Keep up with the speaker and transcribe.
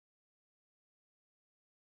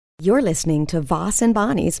You're listening to Voss and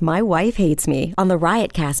Bonnie's My Wife Hates Me on the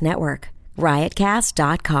Riotcast Network.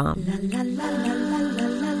 Riotcast.com.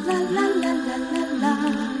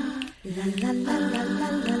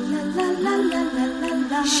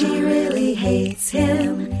 She really hates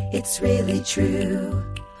him, it's really true.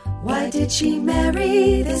 Why did she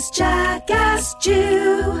marry this jackass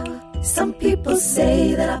Jew? Some people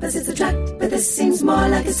say that opposites attract, but this seems more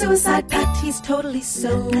like a suicide pact. He's totally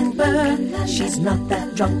sober, she's not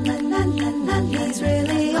that drunk. He's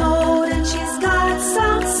really old and she's got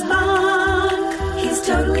some spunk. He's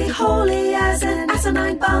totally holy as an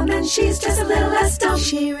asinine bomb, and she's just a little less dumb.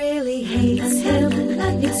 She really hates him,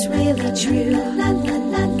 it's really true.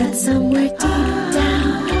 But somewhere deep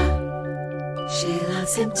down, she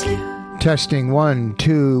loves him too. Testing 1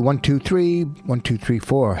 2 1 2 3 1 2 3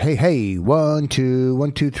 4. Hey hey 1 2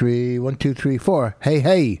 1 2 3 1 2 3 4. Hey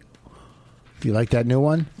hey. Do you like that new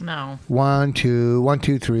one? No. 1 2 1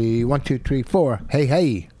 2 3 1 2 3 4. Hey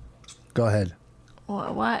hey. Go ahead.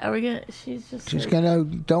 Why are we gonna? She's gonna.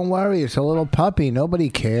 Don't worry. It's a little puppy.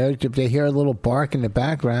 Nobody cares if they hear a little bark in the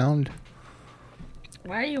background.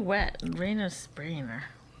 Why are you wet? Rena's spraying her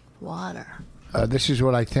water. This is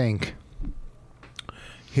what I think.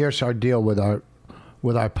 Here's our deal with our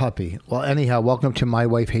puppy. Well, anyhow, welcome to My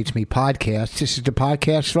Wife Hates Me podcast. This is the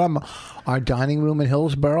podcast from our dining room in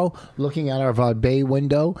Hillsborough, looking out of our bay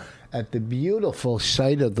window at the beautiful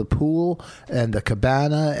sight of the pool and the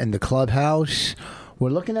cabana and the clubhouse.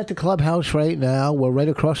 We're looking at the clubhouse right now. We're right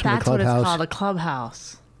across from the clubhouse. That's what it's called, a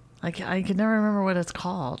clubhouse. I can never remember what it's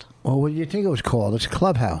called. Well, what do you think it was called? It's a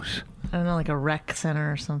clubhouse. I don't know, like a rec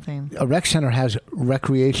center or something. A rec center has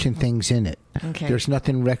recreation things in it. Okay. There's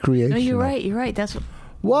nothing recreational. No, you're right. That's what...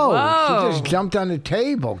 Whoa! She just jumped on the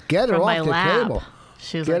table. Get her From off my the lap. table.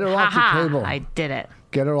 She was Get like, her off the table. I did it.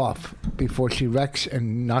 Get her off before she wrecks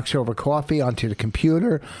and knocks over coffee onto the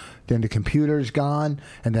computer. Then the computer's gone,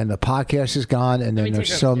 and then the podcast is gone, and then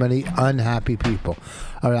there's so many unhappy people.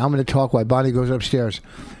 All right, I'm going to talk while Bonnie goes upstairs.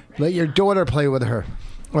 Let your daughter play with her.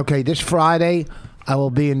 Okay, this Friday, I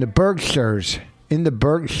will be in the Berkshires,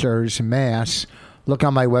 Mass. Look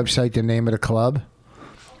on my website, the name of the club.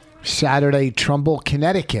 Saturday, Trumbull,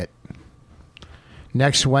 Connecticut.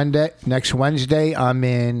 Next Wednesday, I'm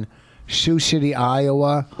in Sioux City,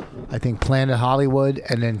 Iowa. I think Planet Hollywood.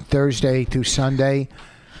 And then Thursday through Sunday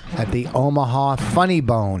at the Omaha Funny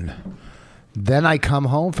Bone. Then I come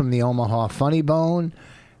home from the Omaha Funny Bone,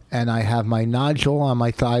 and I have my nodule on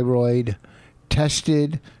my thyroid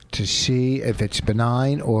tested to see if it's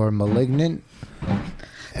benign or malignant.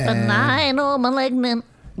 Benign or malignant.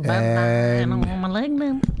 Benign or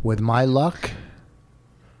malignant. With my luck,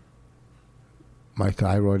 my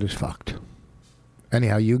thyroid is fucked.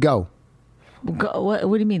 Anyhow, you go. What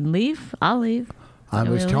do you mean, leave? I'll leave. I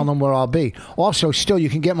was telling them where I'll be. Also, still, you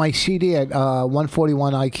can get my CD at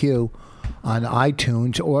 141 IQ on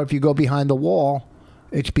iTunes, or if you go behind the wall,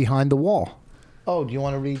 it's behind the wall. Oh, do you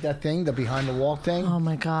want to read that thing, the behind the wall thing? Oh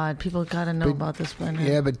my God, people got to know about this by now.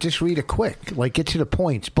 Yeah, but just read it quick. Like, get to the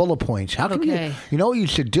points, bullet points. How can Okay. you know what you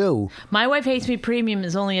should do? My Wife Hates Me Premium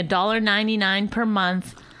is only $1.99 per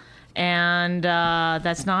month, and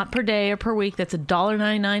that's not per day or per week. That's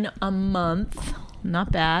 $1.99 a month.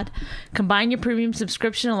 Not bad. Combine your premium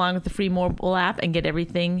subscription along with the free mobile app and get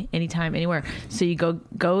everything anytime, anywhere. So you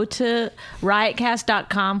go to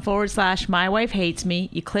riotcast.com/My Wife Hates Me.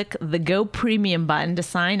 You click the Go Premium button to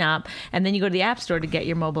sign up, and then you go to the App Store to get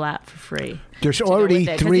your mobile app for free. There's already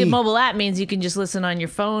because three. the mobile app means you can just listen on your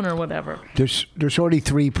phone or whatever. There's already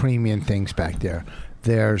three premium things back there.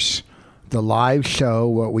 There's the live show,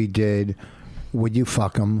 what we did. Would You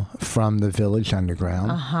Fuck 'Em from the Village Underground.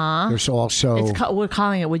 Uh-huh. There's also... we're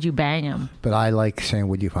calling it Would You Bang 'Em? But I like saying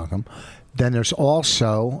Would You Fuck 'Em. Then there's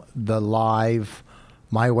also the live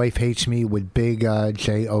My Wife Hates Me with Big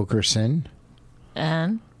Jay Okerson.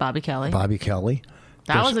 And Bobby Kelly. That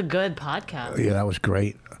was a good podcast. Yeah, that was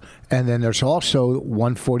great. And then there's also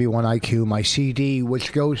 141 IQ, my CD,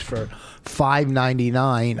 which goes for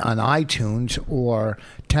 $5.99 on iTunes or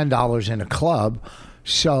 $10 in a club.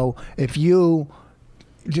 So if you,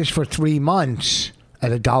 just for 3 months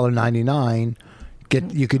at $1.99,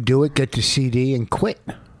 you could do it, get the CD, and quit.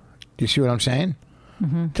 Do you see what I'm saying?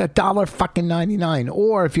 Mm-hmm. It's $1.99.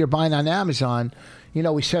 Or if you're buying on Amazon, you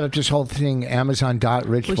know, we set up this whole thing,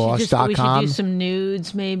 Amazon.richvoss.com. We should do some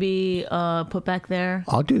nudes, maybe put back there.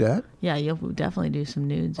 I'll do that. Yeah, you'll definitely do some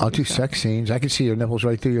nudes. I'll do sex scenes. I can see your nipples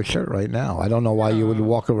right through your shirt right now. I don't know why you would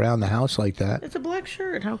walk around the house like that. It's a black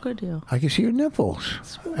shirt. How could you? I can see your nipples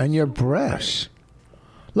and your breasts.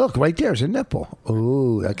 Look, right there's a nipple.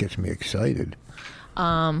 Ooh, that gets me excited.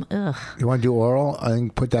 Ugh. You want to do oral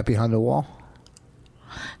and put that behind the wall?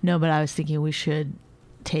 No, but I was thinking we should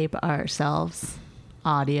tape ourselves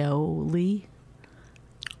audioly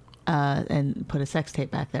and put a sex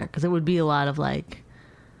tape back there, because it would be a lot of like,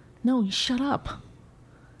 no, shut up.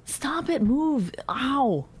 Stop it. Move.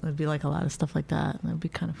 Ow. It would be like a lot of stuff like that. That would be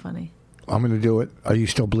kind of funny. I'm going to do it. Are you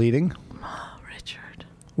still bleeding? Oh, Richard.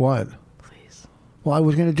 What? Please. Well, I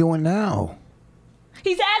was going to do it now.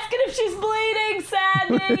 He's asking if she's bleeding,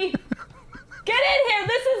 Sandy. Get in here.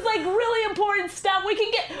 This is like really important stuff. We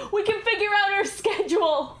can figure out her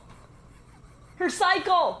schedule. Her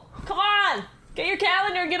cycle. Come on. Get your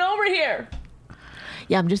calendar and get over here.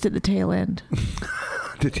 Yeah, I'm just at the tail end.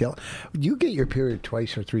 You get your period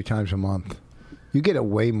twice or 3 times a month. You get it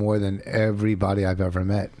way more than everybody I've ever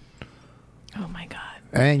met. Oh my God.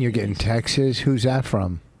 And you're getting texts. Who's that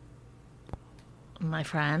from? My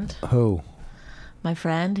friend. Who? My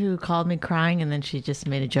friend who called me crying, and then she just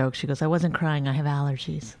made a joke. She goes, I wasn't crying. I have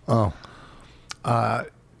allergies. Oh. I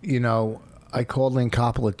called Lynn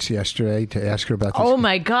Koplitz yesterday to ask her about this. Oh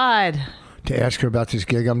my God. To ask her about this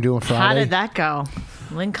gig I'm doing Friday. How did that go?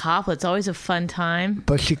 Lynn Koplitz, always a fun time.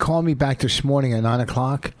 But she called me back this morning at 9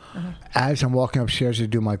 o'clock as I'm walking upstairs to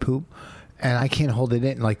do my poop, and I can't hold it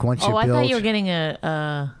in. Like once it builds. I thought you were getting a.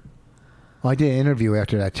 Well, I did an interview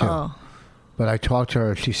after that too. Oh. But I talked to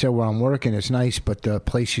her. She said where I'm working is nice, but the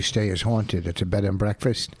place you stay is haunted. It's a bed and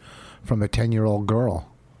breakfast from a 10-year-old girl.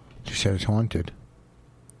 She said it's haunted.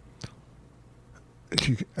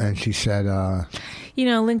 She said...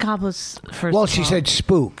 Lynn Koplitz first. Well, she said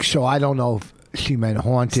spook, so I don't know if she meant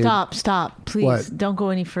haunted. Stop. Please, what? Don't go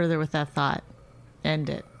any further with that thought. End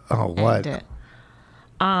it. Oh, what? End it.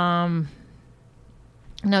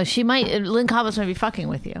 No, she might... Lynn Koplitz might be fucking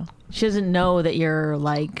with you. She doesn't know that you're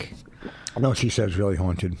like... No, she says really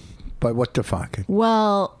haunted. But what the fuck?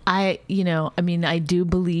 Well, I do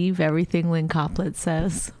believe everything Lynn Koplitz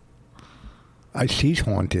says. She's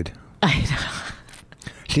haunted. I know.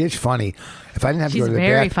 She is funny. If I didn't have to She's go to the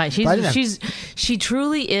very bath, funny. She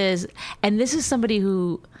truly is. And this is somebody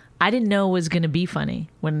who I didn't know was going to be funny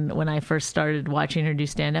when I first started watching her do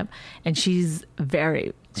stand up. And she's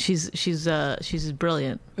brilliant.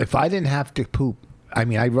 If I didn't have to poop, I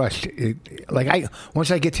rushed.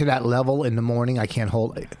 Once I get to that level in the morning, I can't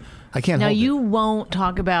hold it. Now, you won't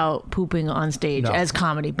talk about pooping on stage as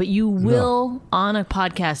comedy, but you will on a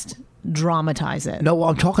podcast dramatize it. No,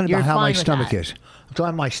 I'm talking about how my stomach is. is. I'm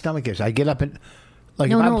talking my stomach is. I get up and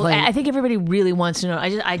I think everybody really wants to know.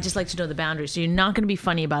 I just like to know the boundaries. So you're not going to be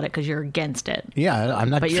funny about it because you're against it. Yeah, I'm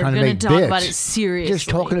not but trying to make bits. But you're going to talk about it seriously. Just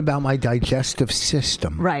talking about my digestive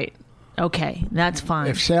system. Right. Okay, that's fine.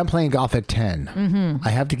 If say I'm playing golf at 10, I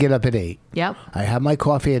have to get up at 8. Yep. I have my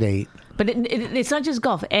coffee at 8. But it's not just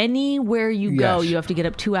golf. Anywhere you go, you have to get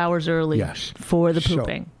up 2 hours early for the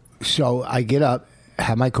pooping. So I get up,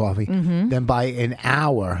 have my coffee. Then by an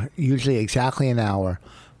hour, usually exactly an hour,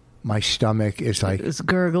 my stomach is like... It's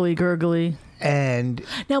gurgly. And...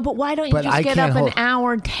 No, but why don't you just get up an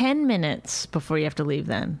hour, 10 minutes before you have to leave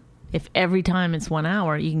then? If every time it's 1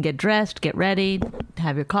 hour, you can get dressed, get ready,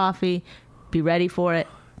 have your coffee, be ready for it.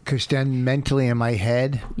 Because then mentally in my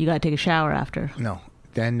head... You got to take a shower after. No.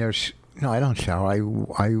 Then there's... No, I don't shower.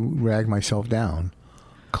 I rag myself down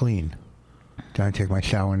clean. Then I take my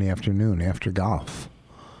shower in the afternoon after golf.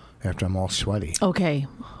 After I'm all sweaty. Okay.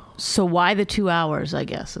 So why the 2 hours, I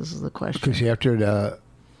guess, is the question. Because after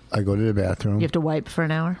I go to the bathroom. You have to wipe for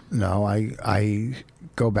an hour? No, I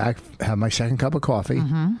go back, have my second cup of coffee,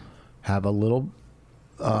 have a little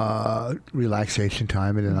relaxation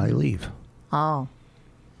time, and then I leave. Oh.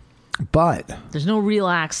 But there's no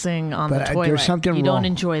relaxing on the toilet. There's something you wrong. Don't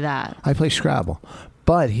enjoy that. I play Scrabble.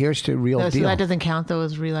 But here's the real deal. So that doesn't count, though,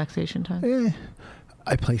 as relaxation time?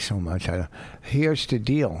 I play so much. Here's the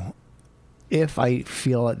deal. If I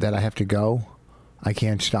feel that I have to go, I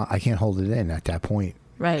can't stop. I can't hold it in at that point.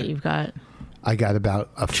 Right. I got about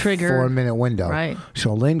a trigger 4-minute window. Right.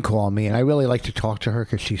 So Lynn called me, and I really like to talk to her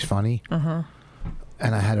because she's funny.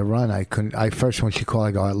 And I had to run. I couldn't. First when she called,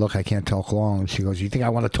 I go, "Look, I can't talk long." And she goes, "You think I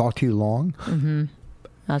want to talk to you long?"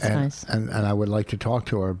 That's nice. And I would like to talk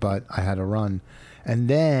to her, but I had to run. And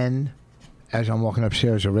then, as I'm walking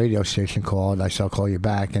upstairs, a radio station called. I said, "I'll call you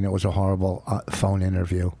back," and it was a horrible phone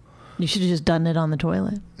interview. You should have just done it on the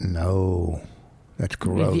toilet. No, that's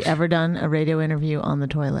gross. Have you ever done a radio interview on the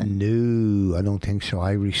toilet? No, I don't think so.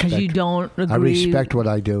 I respect. Because you don't agree. I respect what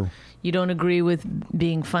I do. You don't agree with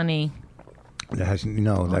being funny. That's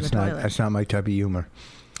not my type of humor.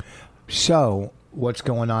 So, what's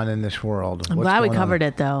going on in this world? I'm glad we covered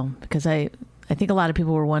it though, because I think a lot of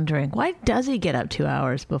people were wondering, why does he get up 2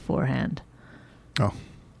 hours beforehand? Oh,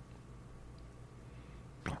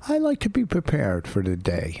 I like to be prepared for the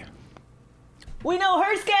day. We know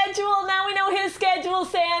her schedule. Now we know his schedule,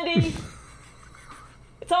 Sandy.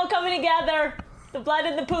 It's all coming together. The blood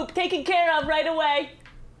and the poop taken care of right away.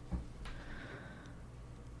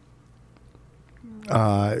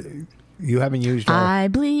 You haven't used I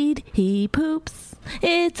bleed, he poops.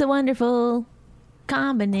 It's a wonderful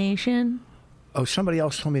combination. Oh, somebody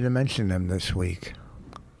else told me to mention them this week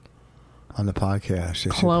on the podcast. They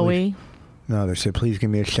said, Chloe. no, they said, please give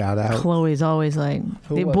me a shout out. Chloe's always like,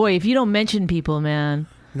 Who was boy, if you don't mention people, man.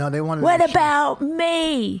 No, they wanted What to about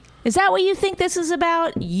me? Is that what you think this is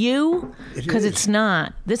about? You? It Because is. it's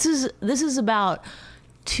not. This is about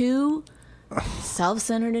two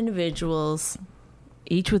self-centered individuals,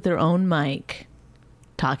 each with their own mic,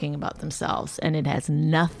 talking about themselves, and it has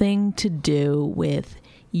nothing to do with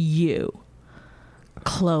you,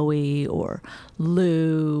 Chloe or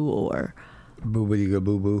Lou or boobity go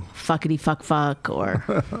boo boo. fuckity fuck fuck or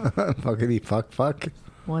Fuckity fuck fuck.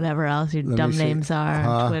 whatever else your Let me dumb see. names are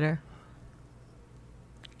on Twitter.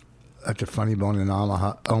 At the Funny Bone in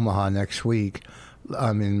Omaha next week.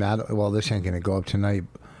 I mean, well, this ain't going to go up tonight.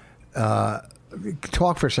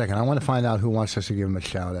 Talk for a second. I want to find out who wants us to give him a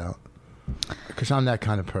shout out. Because I'm that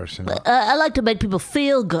kind of person. I like to make people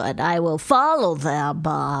feel good. I will follow them,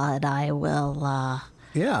 but I will,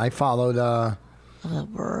 Yeah, I followed.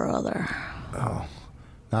 brother.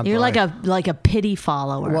 Not You're Brian. like a pity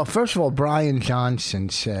follower. Well, first of all, Brian Johnson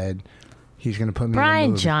said he's going to put me in a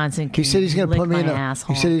Brian movie. Johnson He can said he's going to lick put me in my a.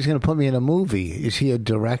 asshole. He said he's going to put me in a movie. Is he a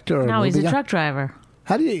director or no, a he's movie a guy? truck driver.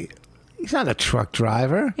 How do you? He's not a truck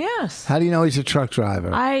driver. Yes. How do you know he's a truck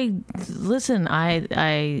driver? I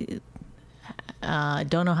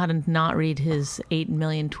don't know how to not read his 8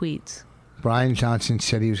 million tweets. Brian Johnson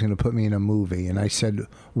said he was going to put me in a movie, and I said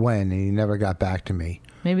when, and he never got back to me.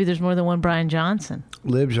 Maybe there's more than one Brian Johnson.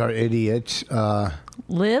 Libs are idiots.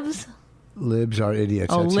 Libs? Libs are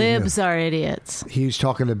idiots. Oh, That's his libs are idiots. He was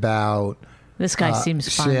talking about This guy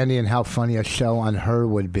seems fun. Sandy and how funny a show on her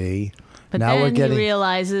would be. But now then we're getting. he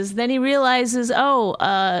realizes, Sandy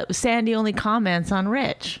only comments on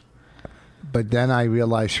Rich. But then I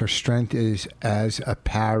realized her strength is as a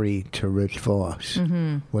parry to Rich Voss.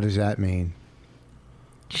 Mm-hmm. What does that mean?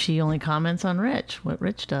 She only comments on Rich, what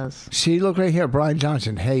Rich does. See, look right here, Brian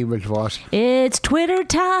Johnson. Hey, Rich Voss. It's Twitter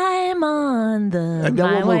time on the then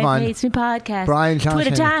My we'll move Wife on. Hates Me podcast. Brian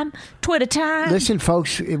Johnson. Twitter time. Listen,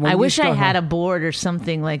 folks. When I you wish I start had home- a board or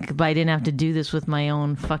something, but I didn't have to do this with my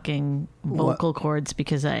own fucking vocal cords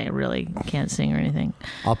because I really can't sing or anything.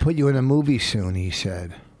 I'll put you in a movie soon, he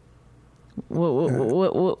said.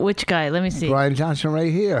 Which guy? Let me see. Brian Johnson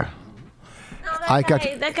right here. No,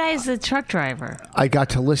 that guy is a truck driver. I got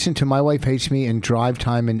to listen to My Wife Hates Me in drive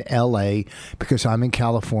time in L.A. because I'm in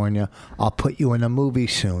California. I'll put you in a movie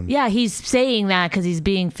soon. Yeah, he's saying that because he's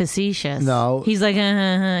being facetious. No. He's like,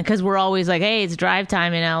 because we're always like, hey, it's drive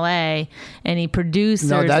time in L.A. and he producers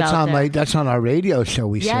No, that's out on there. that's on our radio show.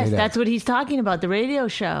 We Yes, say that. that's what he's talking about, the radio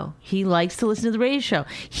show. He likes to listen to the radio show.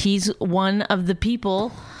 He's one of the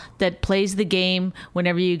people that plays the game.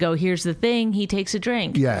 Whenever you go, here's the thing, he takes a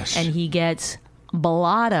drink. Yes. And he gets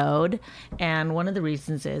blottoed. And one of the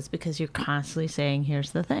reasons is because you're constantly saying,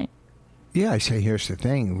 here's the thing. Yeah, I say, here's the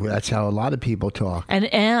thing. That's how a lot of people talk. And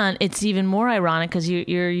it's even more ironic because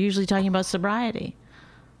you're usually talking about sobriety.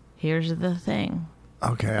 Here's the thing.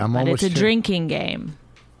 Okay, I'm But almost it's a drinking game.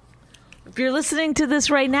 If you're listening to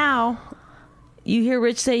this right now, you hear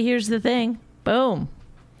Rich say, here's the thing. Boom.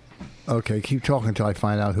 Okay, keep talking until I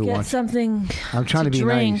find out who Get wants. something I'm trying to be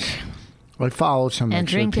drink nice. I followed some and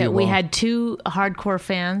extra drink it. people. We had 2 hardcore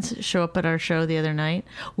fans show up at our show the other night.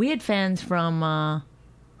 We had fans from,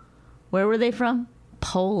 where were they from?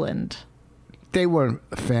 Poland. They weren't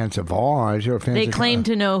fans of ours. They were fans They of claimed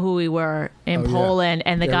to know who we were in Oh, yeah. Poland.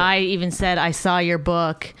 And the Yeah. guy even said, I saw your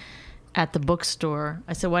book at the bookstore.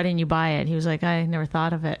 I said, why didn't you buy it? He was like, I never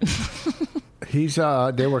thought of it.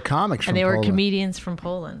 They were comics from And they were Poland. comedians from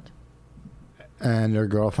Poland. And their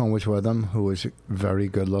girlfriend was with them, who was very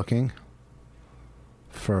good looking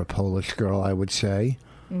for a Polish girl, I would say.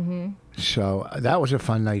 Mm-hmm. So that was a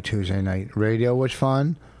fun night, Tuesday night. Radio was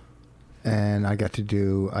fun. And I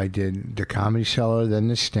did the Comedy Cellar, then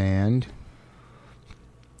the Stand.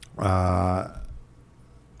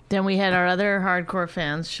 Then we had our other hardcore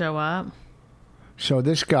fans show up. So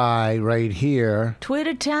this guy right here,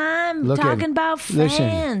 Twitter time, Look at- talking about listen.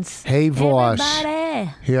 fans. Hey, Voss.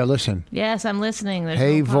 Everybody. here, listen. Yes, I'm listening. There's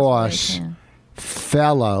Hey, no possible way I Voss. can.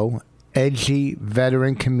 Fellow edgy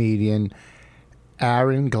veteran comedian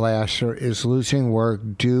Aaron Glasser is losing work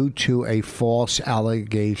due to a false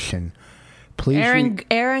allegation. Please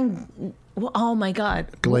Aaron, Oh my God.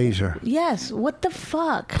 Glazer. Yes. What the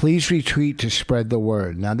fuck? Please retweet to spread the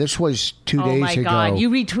word. Now, this was 2 days ago. Oh my God. You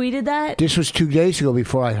retweeted that? This was 2 days ago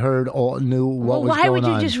before I knew what was going on. Why would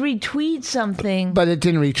you just retweet something? But it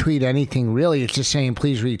didn't retweet anything, really. It's just saying,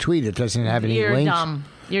 please retweet. It doesn't have any You're links. Dumb.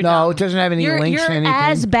 You're no, dumb. It doesn't have any links to anything. You're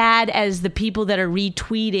as bad as the people that are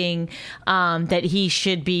retweeting that he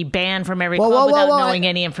should be banned from every club without knowing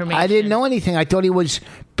any information. I didn't know anything. I thought he was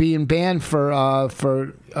being banned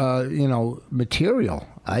for material.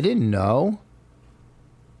 I didn't know.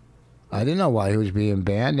 I didn't know why he was being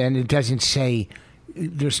banned, and it doesn't say.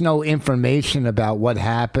 There's no information about what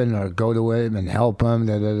happened or go to him and help him.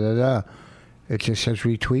 Da, da, da, da. It just says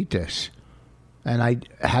retweet this. And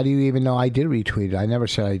how do you even know I did retweet it? I never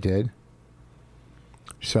said I did.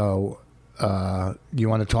 So, you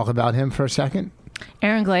want to talk about him for a second?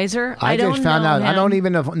 Aaron Glazer? I just found out. Him. I don't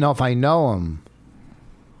even know if I know him.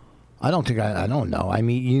 I don't think I don't know. I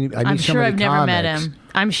mean, I'm sure I've never met comics. him.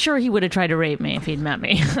 I'm sure he would have tried to rape me if he'd met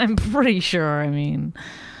me. I'm pretty sure. I mean,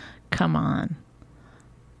 come on.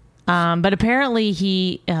 But apparently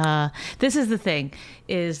this is the thing,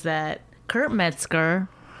 is that Kurt Metzger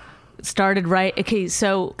started okay,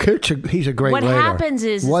 so he's a great what writer. happens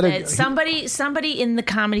is that somebody in the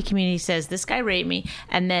comedy community says this guy raped me,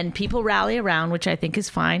 and then people rally around, which I think is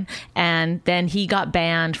fine, and then he got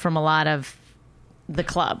banned from a lot of the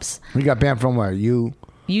clubs. He got banned from where?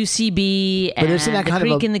 UCB and isn't that the kind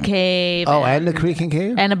Creek of in the Cave. Oh, and the Creek and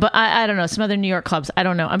Cave? And I don't know, some other New York clubs. I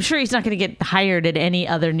don't know. I'm sure he's not going to get hired at any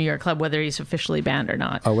other New York club, whether he's officially banned or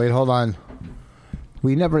not. Oh, wait, hold on.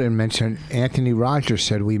 We never mentioned Anthony Rogers.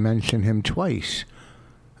 Said we mentioned him twice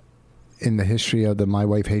in the history of the My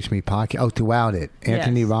Wife Hates Me podcast. Oh, throughout it.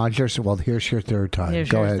 Anthony Rogers. Well, here's your third time.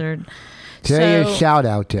 Go ahead. Third. Today is shout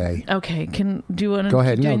out day. Okay. Do you want to go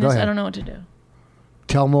ahead? No, go ahead. I don't know what to do.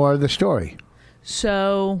 Tell more of the story.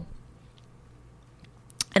 So,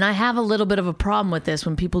 and I have a little bit of a problem with this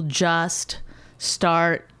when people just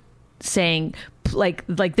start saying,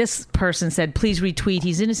 like this person said, please retweet,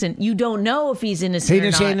 he's innocent. You don't know if he's innocent. He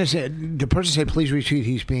didn't say innocent. The person said, please retweet,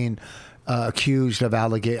 he's being accused of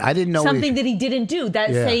allegation. I didn't know something that he didn't do.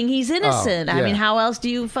 That's saying he's innocent. I mean, how else do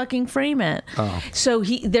you fucking frame it? So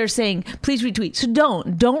they're saying, please retweet. So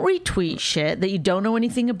don't retweet shit that you don't know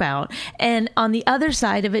anything about. And on the other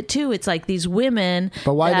side of it too, it's like these women.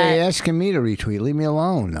 But why are they asking me to retweet? Leave me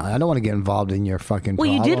alone. I don't want to get involved in your fucking. Well,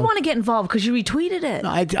 problem. you did want to get involved because you retweeted it. No,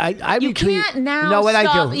 I you retweet. Can't now. You know what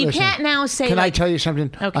stop. I do? You Listen, can't now say. Can I tell you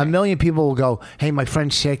something? Okay. A million people will go, "Hey, my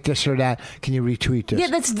friend's sick. This or that. Can you retweet this?" Yeah,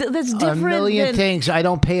 that's different. A million things. I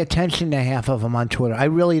don't pay attention to half of them on Twitter. I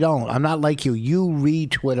really don't. I'm not like you. You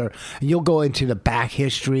read Twitter and you'll go into the back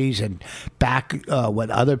histories and back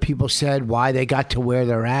what other people said, why they got to where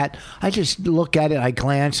they're at. I just look at it. I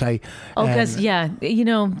glance. Because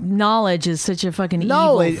knowledge is such a fucking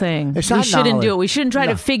evil thing. It's we not shouldn't knowledge. do it. We shouldn't try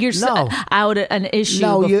to figure out an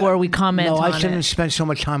issue before we comment on it. No, I shouldn't spend so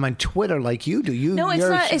much time on Twitter like you do.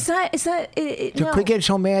 It's not. To quit getting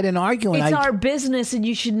so mad and arguing. It's our business, and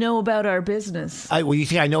you should know about our business. Well, you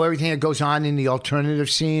think I know everything that goes on in the alternative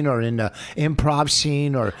scene or in the improv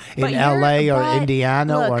scene or in LA or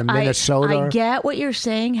Indiana or Minnesota? I get what you're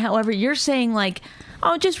saying. However, you're saying like,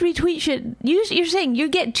 oh, just retweet shit. You're saying you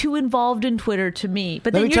get too involved in Twitter to me.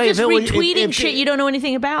 But then you're just retweeting shit you don't know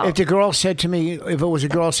anything about. If the girl said to me, if it was a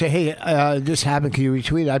girl say, hey, this happened, can you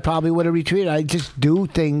retweet it? I probably would have retweeted. I just do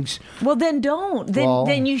things. Well, then don't.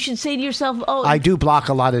 Then you should say to yourself, oh. I do block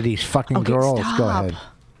a lot of these fucking girls. Stop. Go ahead.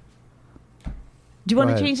 Do you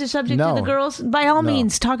want to change the subject to the girls? By all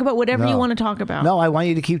means, talk about whatever you want to talk about. No, I want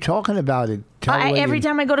you to keep talking about it. Every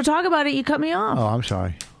time I go to talk about it, you cut me off. Oh, I'm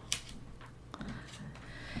sorry.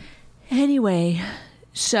 Anyway,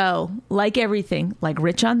 so like everything, like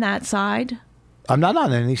Rich on that side. I'm not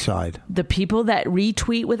on any side. The people that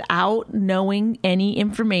retweet without knowing any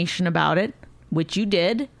information about it, which you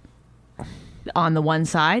did on the one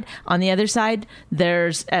side. On the other side,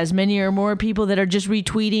 there's as many or more people that are just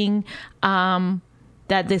retweeting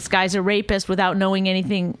that this guy's a rapist without knowing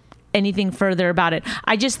anything further about it.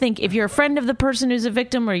 I just think if you're a friend of the person who's a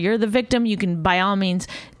victim or you're the victim, you can by all means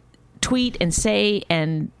tweet and say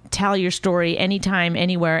and tell your story anytime,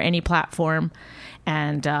 anywhere, any platform.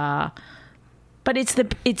 And but it's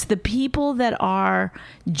the people that are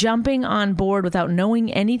jumping on board without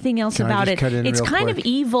knowing anything else about it. It's kind of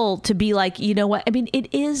evil to be like, you know what? I mean,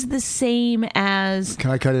 it is the same as Can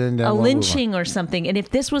I cut it in a lynching or something. And if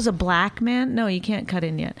this was a black man, no, you can't cut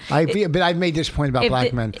in yet. But I've made this point about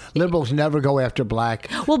black men. Liberals never go after black.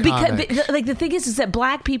 Well, because like the thing is that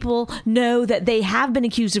black people know that they have been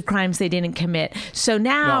accused of crimes they didn't commit. So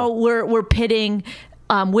now we're pitting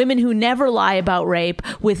women who never lie about rape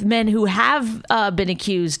with men who have been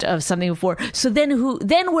accused of something before. So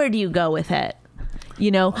then where do you go with it? You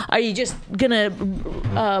know, are you just gonna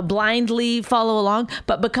blindly follow along?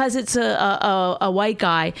 But because it's a white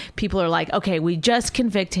guy, people are like, okay, we just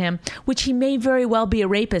convict him, which he may very well be a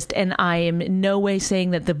rapist, and I am in no way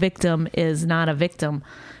saying that the victim is not a victim,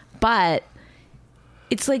 but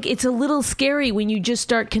it's like it's a little scary when you just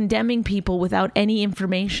start condemning people without any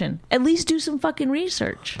information. At least do some fucking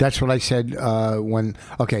research. That's what I said when.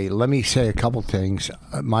 Okay, let me say a couple things.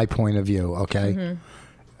 My point of view. Okay,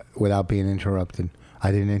 without being interrupted.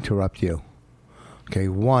 I didn't interrupt you. Okay,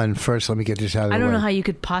 first, let me get this out of the way. I don't know how you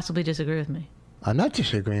could possibly disagree with me. I'm not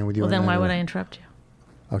disagreeing with you. Well, then why would I interrupt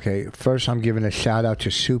you? Okay, first, I'm giving a shout out to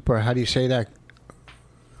Super. How do you say that?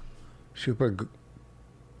 Super.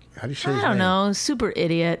 How do you say his name? I don't know. Super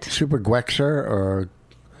idiot. Super Gwexer or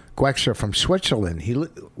Gwexer from Switzerland.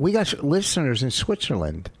 We got listeners in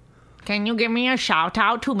Switzerland. Can you give me a shout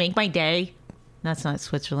out to make my day? That's not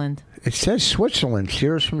Switzerland. It says Switzerland.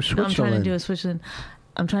 Cheers from Switzerland. No, I'm trying to do a Switzerland.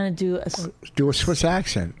 I'm trying to do a Swiss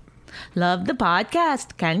accent. Love the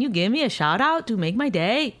podcast. Can you give me a shout out to make my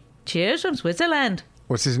day? Cheers from Switzerland.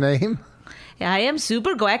 What's his name? I am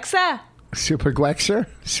Super Gwexer. Super Gwexer?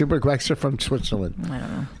 Super Gwexer from Switzerland. I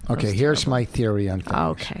don't know. Okay, here's my theory on things.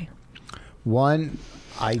 Okay. One,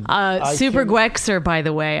 Super Gwexer, by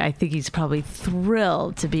the way, I think he's probably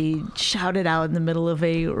thrilled to be shouted out in the middle of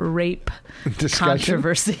a rape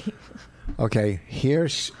controversy. Okay,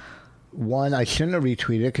 here's one. I shouldn't have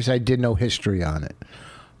retweeted it because I did no history on it.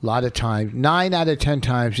 A lot of times, 9 out of 10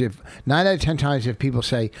 times, if people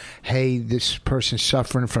say, hey, this person's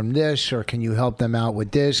suffering from this, or can you help them out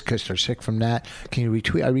with this because they're sick from that, can you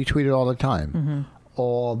retweet? I retweet it all the time. Mm-hmm.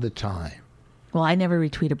 All the time. Well, I never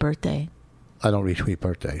retweet a birthday. I don't retweet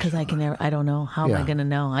birthdays. Because I don't know. How am I going to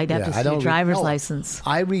know? I'd have to see a driver's license.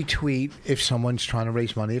 I retweet if someone's trying to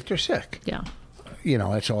raise money if they're sick. Yeah. You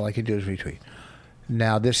know, that's all I can do is retweet.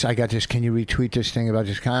 Now, I got this, can you retweet this thing about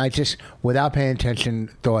this guy? I just, without paying attention,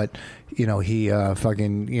 thought, he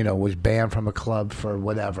was banned from a club for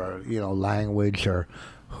whatever, language or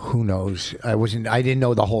who knows. I didn't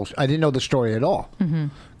know the story at all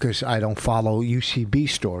because I don't follow UCB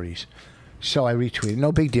stories. So I retweeted.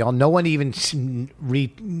 No big deal. No one even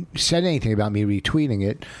said anything about me retweeting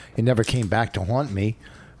it. It never came back to haunt me,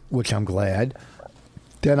 which I'm glad.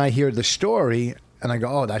 Then I hear the story and I go,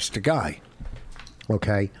 oh, that's the guy.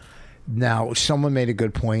 Okay. Now, someone made a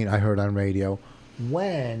good point I heard on radio.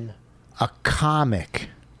 When a comic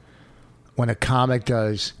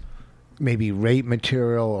does maybe rape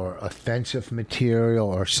material or offensive material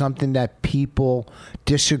or something that people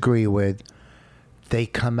disagree with, they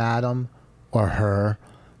come at him or her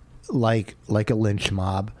like a lynch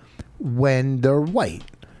mob when they're white.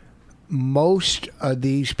 Most of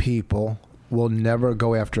these people will never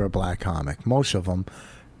go after a black comic. Most of them.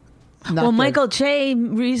 Michael Che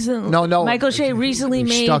recently. No. Michael Che recently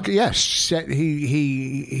made.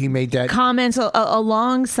 He made that comments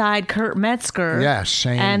alongside Kurt Metzger. Yes,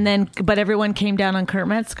 saying. But everyone came down on Kurt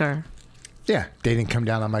Metzger. Yeah, they didn't come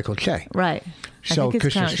down on Michael Che. Right. So I think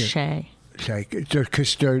it's pronounced Che.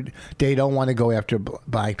 Because they don't want to go after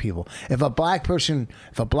black people. If a black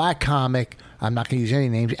comic, I'm not going to use any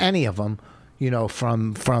names, any of them,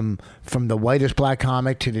 from the whitest black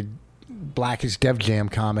comic to the blackest Def Jam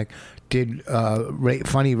comic, did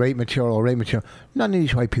funny rape material, none of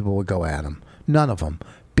these white people would go at them. None of them.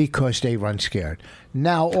 Because they run scared.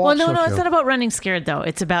 Now, also no, it's not about running scared though.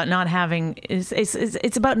 It's about not having.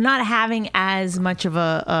 It's about not having as much of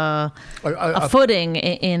a footing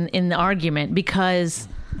in the argument because,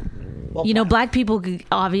 black people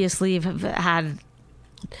obviously have had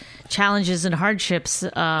challenges and hardships.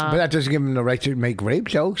 But that doesn't give them the right to make rape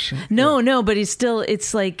jokes. No, but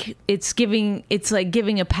it's like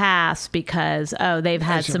giving a pass because they've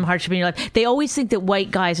had some hardship in your life. They always think that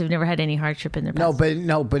white guys have never had any hardship in their past.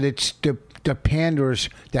 But it's the panders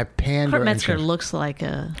that pander. Kurt Metzger looks like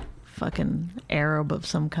a fucking Arab of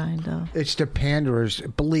some kind, though. It's the panderers.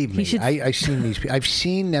 Believe me, I've seen these people. I've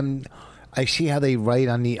seen them. I see how they write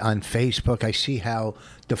on Facebook. I see how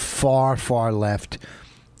the far left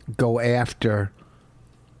go after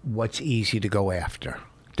what's easy to go after.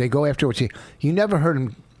 They go after what's easy. You never heard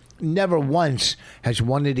them. Never once has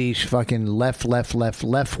one of these fucking left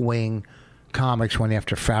wing comics went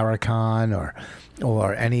after Farrakhan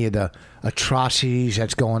or any of the atrocities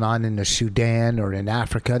that's going on in the Sudan or in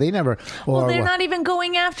Africa. They never. Well, they're not even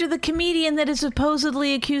going after the comedian that is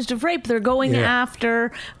supposedly accused of rape. They're going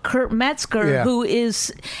after Kurt Metzger, who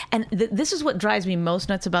is, and this is what drives me most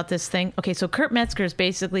nuts about this thing. Okay, so Kurt Metzger is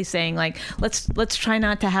basically saying like, let's try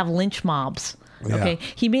not to have lynch mobs. Okay.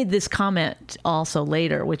 He made this comment also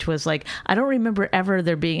later, which was like, I don't remember ever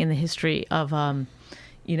there being in the history of,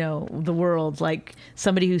 the world, like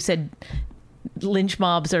somebody who said lynch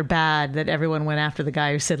mobs are bad, that everyone went after the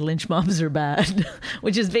guy who said lynch mobs are bad,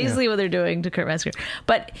 which is basically what they're doing to Kurt Metzger.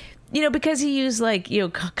 But, because he used like,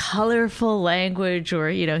 colorful language, or,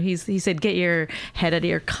 he said, get your head out of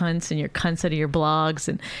your cunts and your cunts out of your blogs.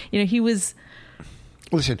 And, he was,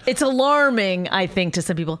 listen, it's alarming, I think, to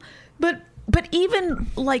some people, but even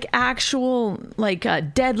like actual like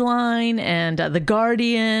Deadline and The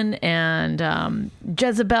Guardian and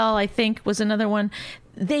Jezebel, I think, was another one.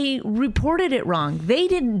 They reported it wrong. They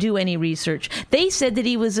didn't do any research. They said that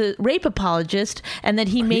he was a rape apologist and that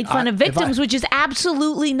he made fun of victims, which is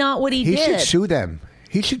absolutely not what he did. He should sue them.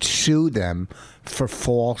 He should sue them for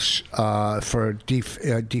false, character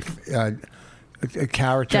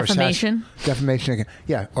defamation. Defamation,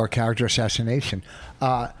 yeah, or character assassination.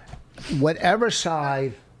 Whatever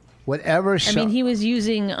side. I mean, he was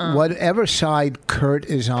using whatever side Kurt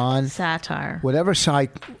is on. Satire. Whatever side.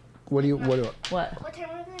 What? What time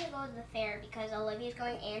are we going to go to the fair? Because Olivia's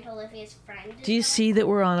going and Olivia's friend. Do you see that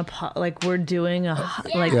we're on we're doing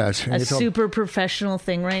a super professional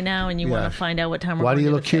thing right now, and you want to find out what time we're going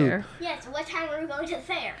to the fair? Yes. What time are we going to the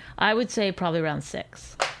fair? I would say probably around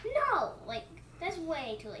 6. No, that's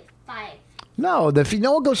way too 5. No,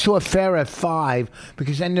 no one goes to a fair at 5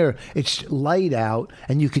 because then it's light out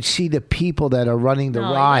and you can see the people that are running the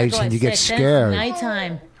rides and you get scared. That's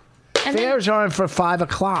nighttime. Fairs aren't for 5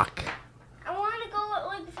 o'clock. I want to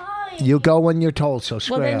go at 5. You go when you're told, so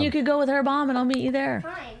scram. Well, then you could go with her mom and I'll meet you there.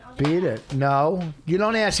 Fine. Beat it. No. You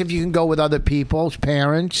don't ask if you can go with other people's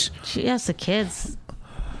parents. She has the kids.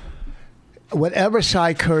 Whatever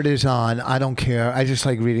side Kurt is on, I don't care. I just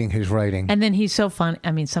like reading his writing. And then he's so fun.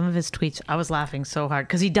 I mean, some of his tweets, I was laughing so hard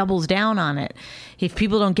because he doubles down on it. If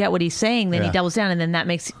people don't get what he's saying, then he doubles down, and then that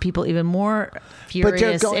makes people even more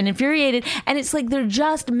furious and infuriated. And it's like they're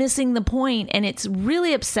just missing the point, and it's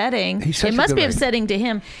really upsetting. It must be upsetting to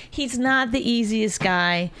him. He's not the easiest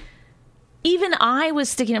guy. Even I was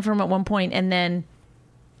sticking up for him at one point, and then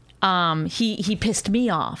he pissed me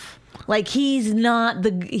off. Like he's not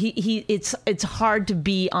it's hard to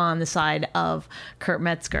be on the side of Kurt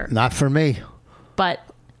Metzger. Not for me. But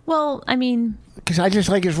I mean, because I just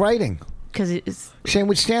like his writing. Because it's same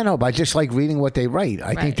with Stanhope. I just like reading what they write.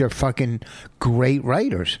 I think they're fucking great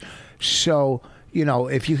writers. So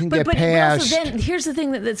if you can get past. But also then here's the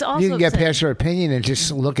thing that's also you can get past their opinion and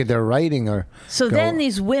just look at their writing then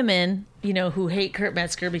these women, who hate Kurt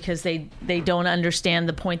Metzger because they don't understand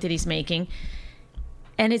the point that he's making.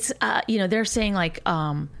 And it's, they're saying like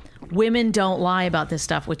women don't lie about this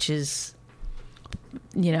stuff, which is,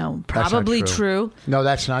 probably true. No,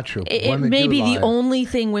 that's not true. It may be the only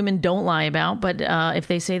thing women don't lie about. But if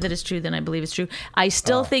they say that it's true, then I believe it's true. I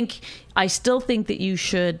still think that you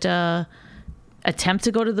should attempt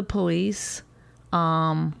to go to the police.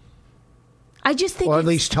 I just think, or at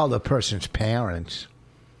least tell the person's parents.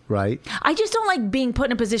 Right. I just don't like being put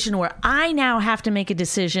in a position where I now have to make a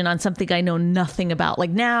decision on something I know nothing about. Like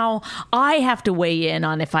now I have to weigh in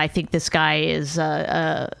on if I think this guy is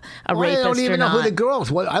a rapist or not. I don't even know who the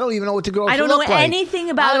girls. I don't even know what the girls look like. I don't know anything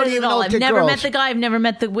about it at all. I've never met the guy. I've never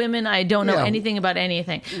met the women. I don't know anything about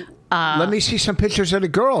anything. Let me see some pictures of the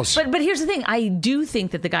girls. But here's the thing. I do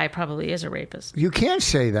think that the guy probably is a rapist. You can't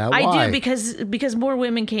say that. Why? I do because more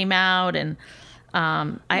women came out and.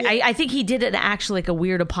 I think he did it actually like a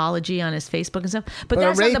weird apology on his Facebook and stuff, but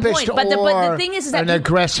that's not the point. But the thing is that an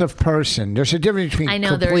aggressive person. There's a difference between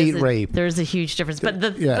complete rape. There's a huge difference. But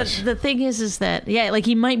the thing is that like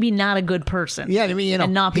he might be not a good person. Yeah, I mean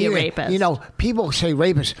and not be a rapist. People say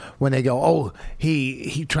rapist when they go, oh,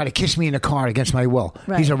 he tried to kiss me in the car against my will.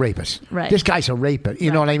 Right. He's a rapist. Right. This guy's a rapist.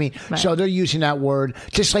 You know what I mean? Right. So they're using that word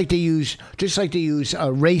just like they use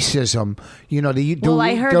racism.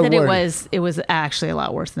 I heard that it was actually a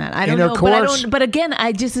lot worse than that. I don't know, but again,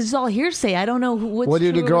 it's all hearsay. I don't know what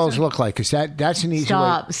do the girls look like? Because that's an easy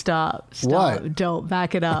way. Stop. What? Don't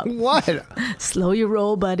back it up. What? Slow your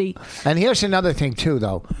roll, buddy. And here's another thing too,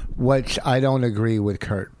 though, which I don't agree with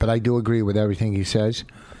Kurt, but I do agree with everything he says.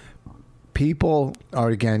 People are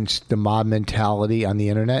against the mob mentality on the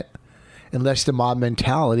internet unless the mob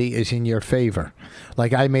mentality is in your favor.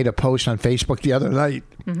 Like I made a post on Facebook the other night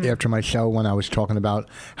after my show when I was talking about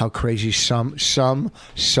how crazy some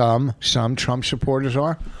Trump supporters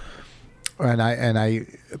are, and I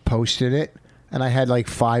posted it, and I had like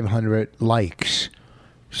 500 likes.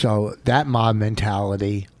 So that mob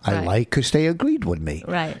mentality I like because they agreed with me.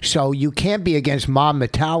 Right. So you can't be against mob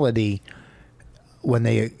mentality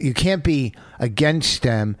you can't be against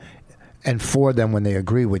them and for them when they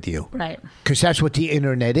agree with you. Right. Because that's what the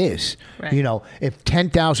internet is. Right. You know, if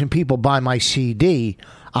 10,000 people buy my CD,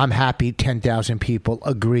 I'm happy 10,000 people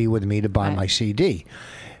agree with me to buy Right. my CD.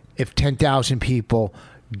 If 10,000 people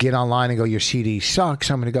get online and go, your CD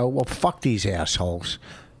sucks, I'm going to go, well, fuck these assholes.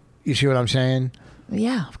 You see what I'm saying?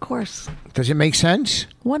 Yeah, of course. Does it make sense?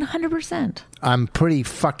 100%. I'm pretty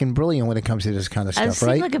fucking brilliant when it comes to this kind of It stuff, seems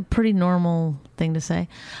right? like a pretty normal thing to say.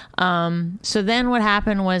 So then what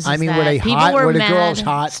happened was I mean, that were they people hot? were Were the mad. girls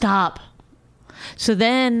hot? Stop. So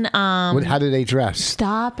then How do they dress?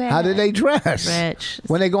 stop it. How do they dress? Rich.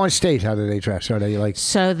 When they go on stage, how do they dress? Are they like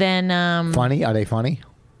So then funny? Are they funny?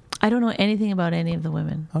 I don't know anything about any of the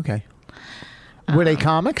women. Okay. Were they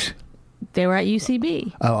comics? They were at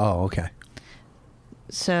UCB. Oh, okay.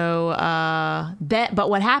 So but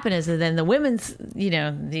what happened is that then the women's,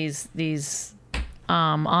 these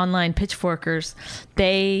online pitchforkers,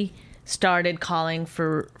 they started calling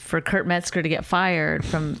for Kurt Metzger to get fired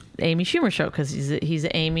from Amy Schumer show because he's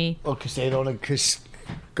Amy. Oh, because they don't.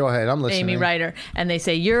 Go ahead, I'm listening. Amy Ryder, and they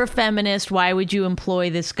say, you're a feminist, why would you employ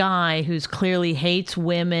this guy who's clearly hates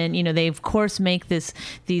women? You know, they of course make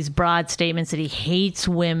these broad statements that he hates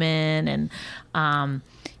women, and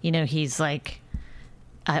he's like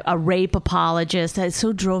a rape apologist. It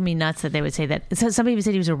so drove me nuts that they would say that. Somebody even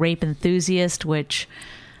said he was a rape enthusiast, which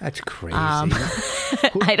That's crazy.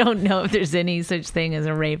 I don't know if there's any such thing as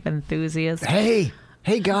a rape enthusiast. Hey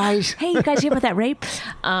guys. Hey, you guys hear about that rape?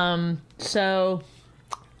 So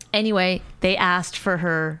anyway, they asked for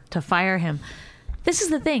her to fire him. This is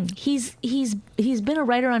the thing. He's been a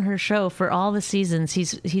writer on her show for all the seasons.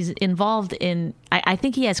 He's involved in. I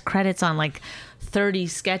think he has credits on like 30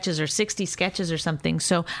 sketches or 60 sketches or something.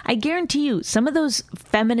 So I guarantee you, some of those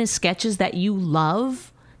feminist sketches that you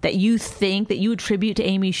love, that you think that you attribute to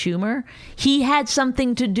Amy Schumer, he had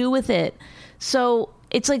something to do with it. So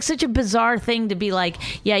it's like such a bizarre thing to be like,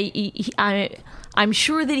 yeah, I'm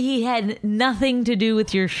sure that he had nothing to do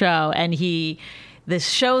with your show, and this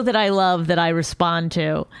show that I love, that I respond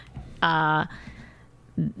to, that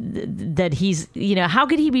he's, how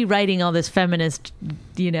could he be writing all this feminist,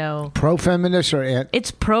 Pro-feminist or it's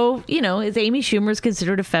pro, it's Amy Schumer is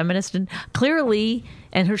considered a feminist, and clearly,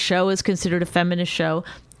 and her show is considered a feminist show,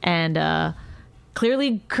 and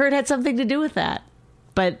clearly Kurt had something to do with that.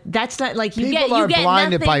 But that's not like you People are get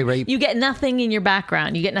blinded nothing, by rape. You get nothing in your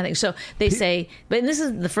background. You get nothing. So they say, but this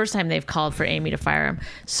is the first time they've called for Amy to fire him.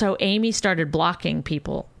 So Amy started blocking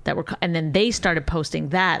people that were, and then they started posting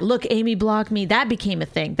that. Look, Amy blocked me. That became a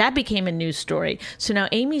thing. That became a news story. So now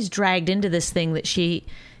Amy's dragged into this thing that she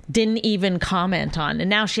didn't even comment on, and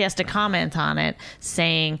now she has to comment on it,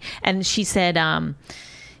 saying, and she said,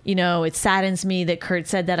 it saddens me that Kurt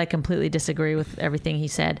said that. I completely disagree with everything he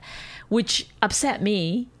said, which upset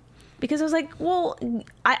me because I was like, well,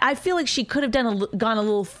 I feel like she could have gone a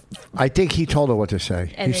little. I think he told her what to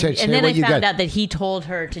say. And He then, said, and then I you found got. out that he told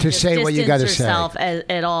her to just say what you gotta distance say. herself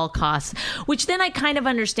at all costs, which then I kind of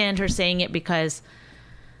understand her saying it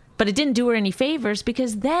but it didn't do her any favors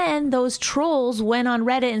because then those trolls went on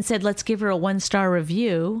Reddit and said, let's give her a 1-star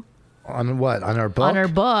review. On what? On her book? On her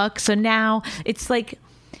book. So now it's like,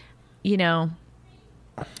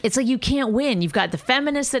 it's like you can't win. You've got the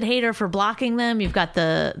feminists that hate her for blocking them. You've got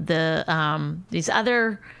these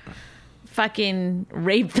other fucking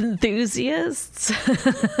rape enthusiasts.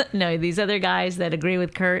 No, these other guys that agree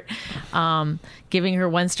with Kurt, giving her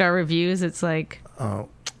 1-star reviews. It's like,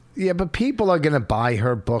 Yeah, but people are going to buy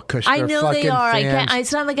her book because I they're know fucking they are. fans.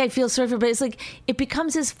 It's not like I feel sorry for, but it's like it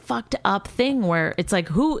becomes this fucked up thing where it's like,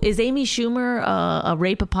 who is Amy Schumer a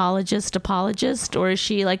rape apologist, or is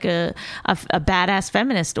she like a badass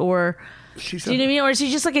feminist, or do you know what I mean? Or is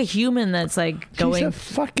she just like a human that's like going?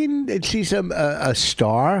 She's a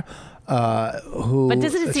star. Who? But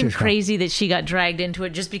doesn't it seem crazy that she got dragged into it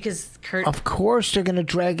just because Kurt? Of course, they're going to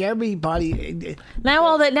drag everybody.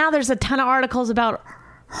 Now there's a ton of articles about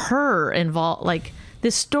her involved. Like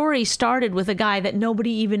this story started with a guy that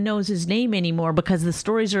nobody even knows his name anymore because the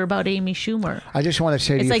stories are about Amy Schumer. I just want to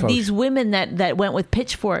say to it's you like folks, these women that went with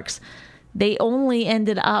pitchforks. They only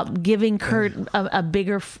ended up giving Kurt a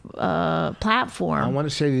bigger platform. I want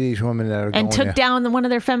to say to these women that are and going took there, down one of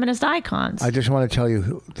their feminist icons. I just want to tell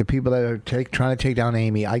you, the people that are trying to take down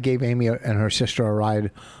Amy, I gave Amy and her sister a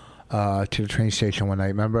ride to the train station one night.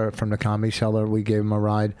 Remember, from the Comedy Cellar, we gave them a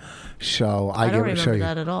ride. So I don't remember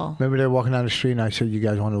that at all. Remember, they were walking down the street, and I said, "You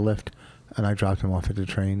guys want a lift?" And I dropped them off at the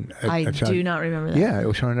train. I do not remember that. Yeah, it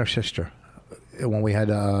was her and her sister when we had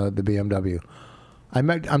the BMW.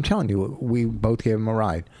 I'm telling you, we both gave them a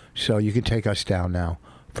ride. So you can take us down now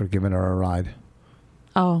for giving her a ride.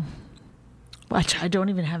 Oh. Which I don't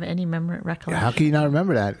even have any memory recollection. How can you not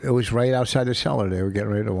remember that? It was right outside the cellar. They were getting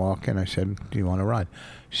ready to walk, and I said, "Do you want to run?"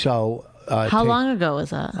 So, How long ago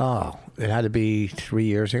was that? Oh, it had to be 3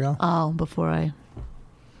 years ago. Oh, before I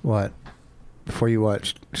What? Before you what?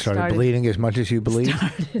 Started Started- bleeding as much as you bleed?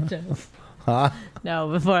 started. Huh? No,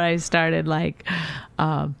 before I started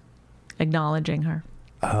acknowledging her.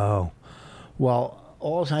 Oh. Well,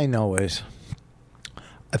 all I know is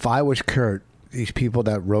if I was Kurt, these people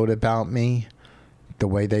that wrote about me, the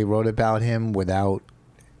way they wrote about him without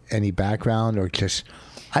any background or just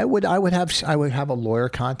I would have a lawyer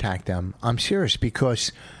contact them. I'm serious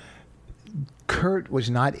because Kurt was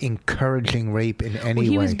not encouraging rape in any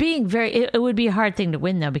He way. was being very. It would be a hard thing to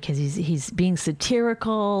win though because he's being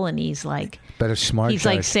satirical and he's like. But a smart He's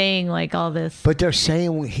judge. like saying like all this. But they're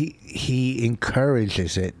saying he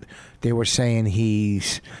encourages it. They were saying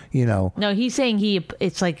he's, No, he's saying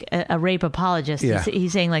it's like a rape apologist. Yeah.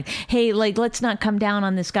 He's saying like, hey, like let's not come down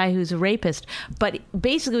on this guy who's a rapist. But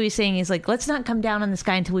basically, what he's saying is like, let's not come down on this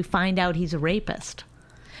guy until we find out he's a rapist.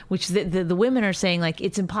 Which the women are saying like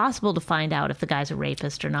it's impossible to find out if the guy's a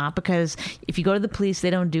rapist or not because if you go to the police, they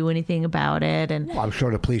don't do anything about it, and well, I'm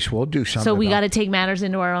sure the police will do something. so we about got to take matters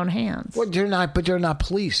into our own hands. Well, they're not, but they're not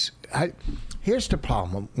police. Here's the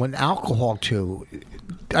problem: when alcohol too.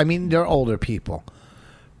 I mean, they're older people,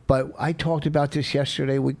 but I talked about this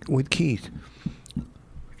yesterday with Keith.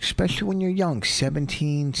 Especially when you're young,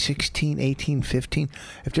 17, 16, 18, 15.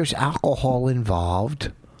 If there's alcohol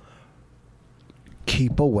involved,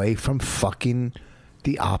 keep away from fucking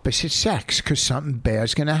the opposite sex because something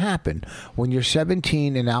bad's going to happen. When you're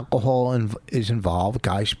 17 and alcohol is involved,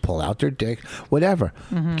 guys pull out their dick, whatever.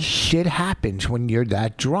 Shit happens when you're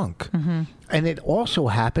that drunk. And it also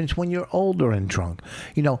happens when you're older and drunk.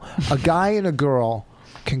 A guy and a girl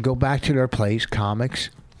can go back to their place, comics,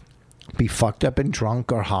 be fucked up and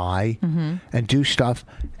drunk or high and do stuff.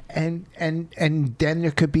 And then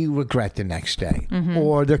there could be regret the next day,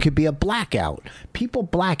 or there could be a blackout. People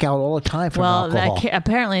black out all the time from alcohol.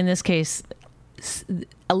 Apparently in this case,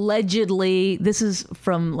 allegedly, this is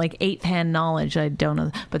from like 8th-hand knowledge. I don't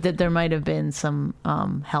know, but that there might have been some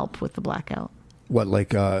help with the blackout. What,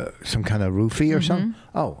 like some kind of roofie or something?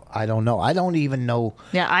 Oh, I don't know. I don't even know.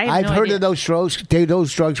 Yeah, I've no heard idea. of those drugs.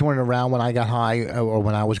 Those drugs weren't around when I got high or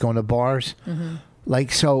when I was going to bars.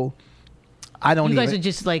 Like, so I don't You even. guys would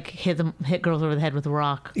just like hit girls over the head with a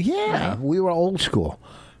rock. Yeah, right? we were old school.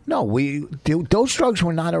 No, those drugs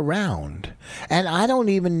were not around, and I don't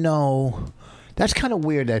even know. That's kind of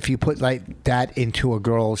weird that if you put like that into a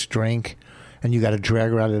girl's drink, and you got to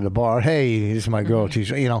drag her out of the bar. Hey, this is my girl.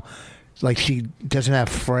 She's like she doesn't have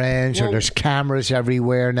friends, or there's cameras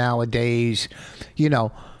everywhere nowadays.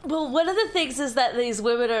 Well, one of the things is that these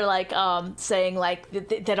women are like saying like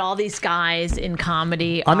that all these guys in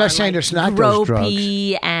comedy I'm are not saying like there's not those drugs.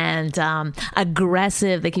 gropey and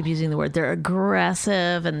aggressive. They keep using the word. They're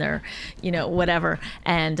aggressive and they're whatever.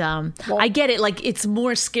 And I get it. Like it's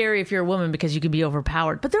more scary if you're a woman because you can be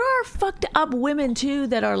overpowered. But there are fucked up women too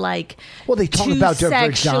that are like They talk too about their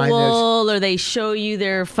sexual, vaginas, or they show you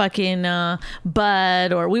their fucking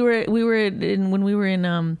butt. Or when we were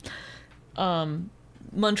in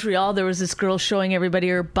Montreal, there was this girl showing everybody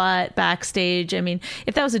her butt backstage. I mean,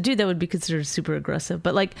 if that was a dude, that would be considered super aggressive.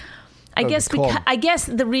 But like, I guess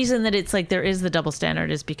the reason that it's like there is the double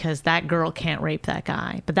standard is because that girl can't rape that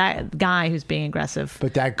guy, but that guy who's being aggressive,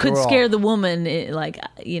 But that could girl- scare the woman. It's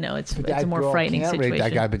a more girl frightening can't situation. rape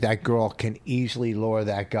that guy, but that girl can easily lure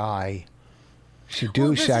that guy.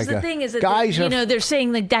 Seduce This that is guy. the thing is that guys they're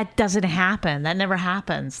saying like that doesn't happen. That never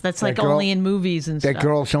happens. That's like girl- only in movies and that stuff.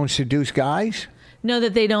 girls don't seduce guys. No,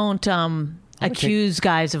 that they don't accuse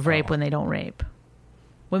guys of rape when they don't rape.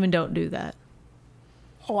 Women don't do that.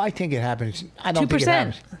 Oh, I think it happens. I don't think it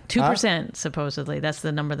happens. 2%, supposedly. That's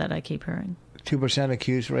the number that I keep hearing. 2%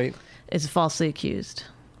 accused rape. Is falsely accused.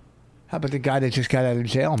 How about the guy that just got out of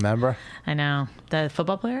jail? Remember? I know. The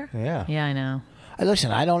football player? Yeah. Yeah, I know.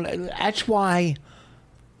 Listen, I don't. That's why.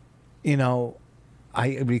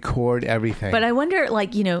 I record everything. But I wonder,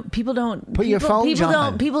 like, people don't Put your phones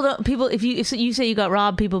on. People. If you say you got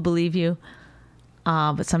robbed, people believe you.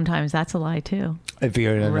 But sometimes that's a lie too. If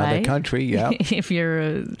you're in another right? country, yeah. If you're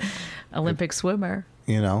an Olympic swimmer.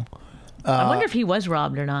 I I wonder if he was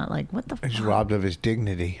robbed or not. Like, what the He's fuck? robbed of his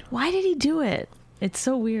dignity. Why did he do it? It's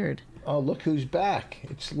so weird. Oh, look who's back!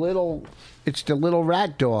 It's the little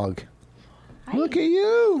rat dog. Hi. Look at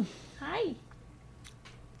you. Hi.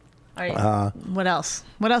 All right. What else?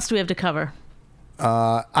 What else do we have to cover?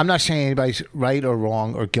 I'm not saying anybody's right or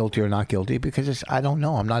wrong or guilty or not guilty because I don't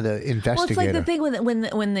know. I'm not an investigator. Well, it's like the thing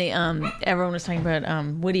when the everyone was talking about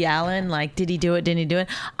Woody Allen, like did he do it? Didn't he do it?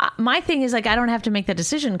 My thing is like I don't have to make that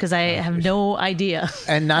decision because I have no idea.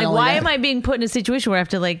 And not like, only why that, am I being put in a situation where I have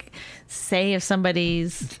to like say if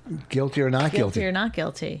somebody's guilty or not guilty or not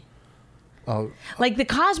guilty? Oh, like the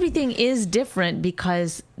Cosby thing is different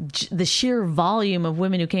because the sheer volume of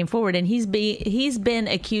women who came forward, and he's been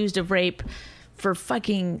accused of rape for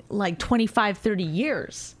fucking like 25, 30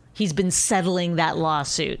 years. He's been settling that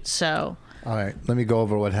lawsuit. So, all right, let me go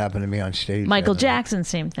over what happened to me on stage. Michael Jackson,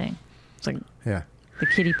 same thing. It's like the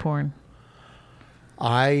kiddie porn.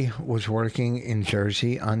 I was working in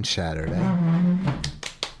Jersey on Saturday,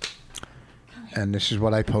 and this is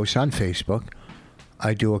what I post on Facebook.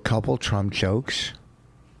 I do a couple Trump jokes,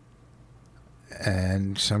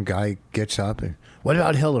 and some guy gets up and, what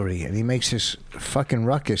about Hillary? And he makes this fucking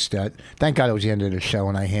ruckus that, thank God it was the end of the show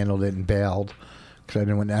and I handled it and bailed. Because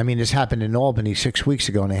I mean, this happened in Albany 6 weeks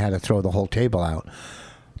ago and they had to throw the whole table out.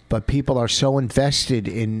 But people are so invested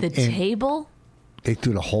in... The table? They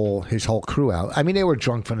threw his whole crew out. I mean, they were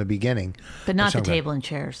drunk from the beginning. But not the table and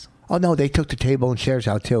chairs. Oh, no, they took the table and chairs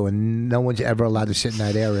out too. And no one's ever allowed to sit in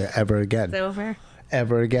that area ever again. It's over?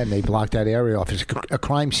 Ever again. They blocked that area off as a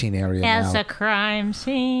crime scene area now. As a crime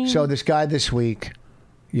scene. So this guy this week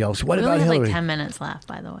yells, what we about only Hillary? have like 10 minutes left,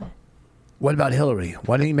 by the way. What about Hillary?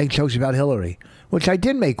 Why didn't you make jokes about Hillary? Which I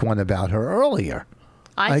did make one about her earlier.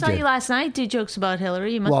 I saw you last night do jokes about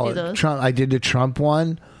Hillary. You must do those. Trump, I did the Trump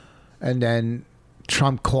one, and then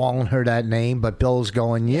Trump calling her that name, but Bill's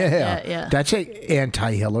going, yeah. That's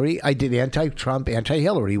anti-Hillary. I did anti-Trump,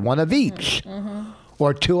 anti-Hillary, one of each. Mm-hmm.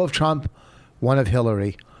 Or two of Trump, one of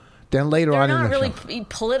Hillary. Then later on in the show. They're not really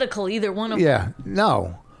political, either one of them. Yeah,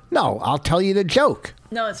 no, I'll tell you the joke.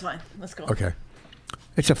 No, it's fine. Let's go. Okay.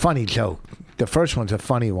 It's a funny joke. The first one's a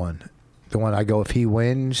funny one. The one I go, if he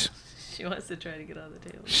wins. She wants to try to get on the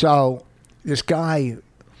table. So, this guy,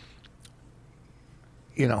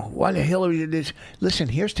 why did Hillary did this? Listen,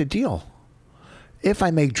 here's the deal. If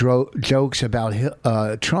I make jokes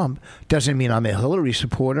about Trump, doesn't mean I'm a Hillary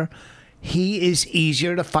supporter. He is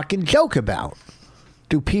easier to fucking joke about.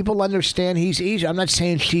 Do people understand he's easier? I'm not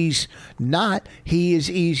saying she's not. He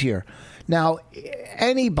is easier. Now,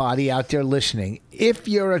 anybody out there listening, if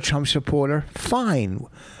you're a Trump supporter, fine.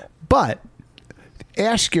 But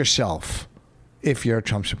ask yourself if you're a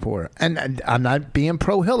Trump supporter. And I'm not being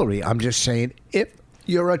pro-Hillary. I'm just saying if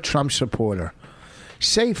you're a Trump supporter,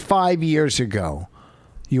 say 5 years ago,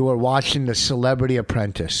 you were watching The Celebrity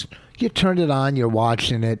Apprentice. You turned it on, you're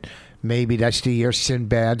watching it. Maybe that's the year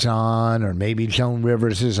Sinbad's on, or maybe Joan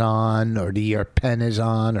Rivers is on, or the year Penn is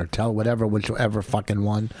on, or whichever fucking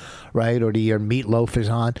one, right? Or the year Meatloaf is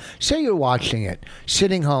on. Say you're watching it,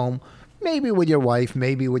 sitting home, maybe with your wife,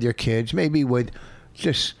 maybe with your kids, maybe with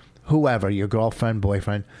just whoever, your girlfriend,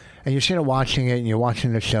 boyfriend, and you're sitting watching it, and you're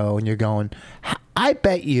watching the show, and you're going, I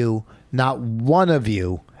bet you not one of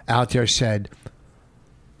you out there said,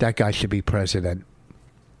 that guy should be president.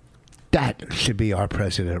 That should be our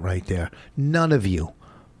president right there. None of you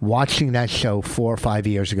watching that show 4 or 5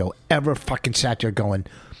 years ago ever fucking sat there going,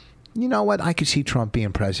 you know what? I could see Trump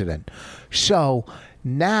being president. So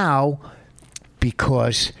now,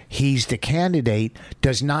 because he's the candidate,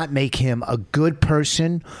 does not make him a good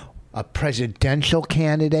person, a presidential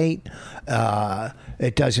candidate.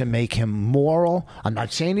 It doesn't make him moral. I'm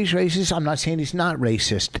not saying he's racist. I'm not saying he's not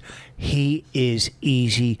racist. He is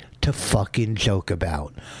easy to fucking joke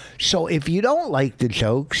about. So if you don't like the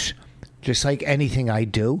jokes, just like anything I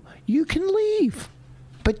do, you can leave.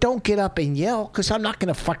 But don't get up and yell, because I'm not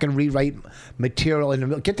going to fucking rewrite material.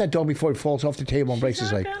 Get that dog before it falls off the table and breaks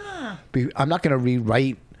his leg. I'm not going to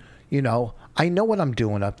rewrite, I know what I'm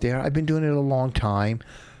doing up there. I've been doing it a long time.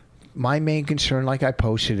 My main concern, like I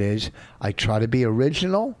posted, is I try to be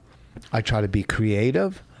original, I try to be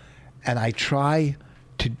creative, and I try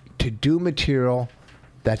to do material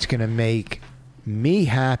that's going to make me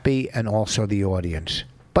happy and also the audience.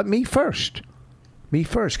 But me first.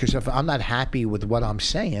 Because if I'm not happy with what I'm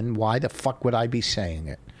saying, why the fuck would I be saying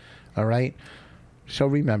it? All right? So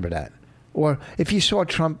remember that. Or if you saw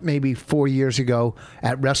Trump maybe 4 years ago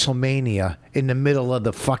at WrestleMania in the middle of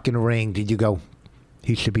the fucking ring, did you go,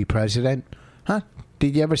 he should be president? Huh?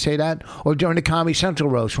 Did you ever say that? Or during the Comedy Central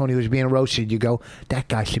roast when he was being roasted, you go, that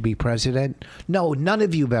guy should be president? No, none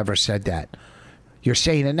of you have ever said that. You're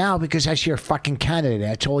saying it now because that's your fucking candidate.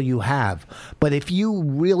 That's all you have. But if you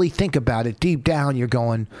really think about it deep down, you're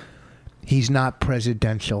going, he's not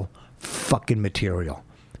presidential fucking material.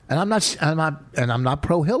 And I'm not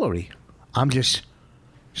pro Hillary. I'm just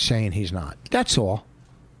saying he's not. That's all.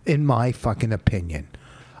 in my fucking opinion.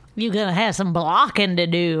 You're going to have some blocking to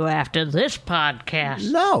do after this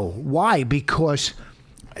podcast. No. Why? Because,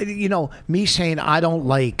 me saying I don't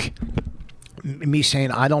like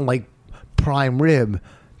prime rib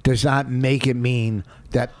does not make it mean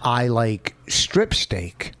that I like strip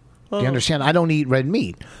steak. Do you understand? I don't eat red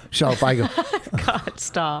meat. So if I go... God,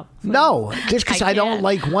 stop. No, just because I don't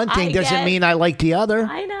like one thing doesn't mean I like the other.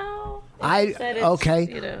 I know.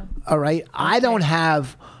 Okay. All right. I don't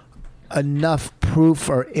have enough proof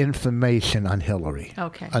or information on Hillary.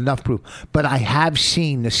 Okay. Enough proof. But I have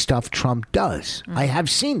seen the stuff Trump does. I have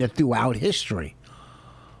seen it throughout history.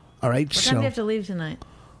 All right. What time do you have to leave tonight?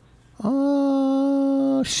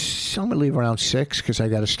 I'm going to leave around 6 because I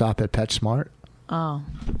got to stop at PetSmart. Oh.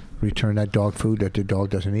 Return that dog food that the dog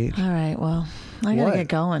doesn't eat. All right. Well, I got to get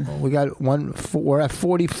going. We got we're at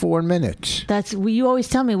 44 minutes. You always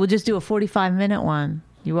tell me we'll just do a 45-minute one.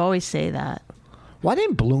 You always say that. Why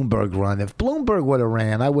didn't Bloomberg run? If Bloomberg would have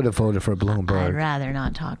ran, I would have voted for Bloomberg. I'd rather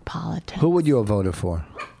not talk politics. Who would you have voted for?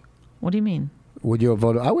 What do you mean? Would you have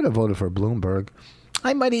voted? I would have voted for Bloomberg.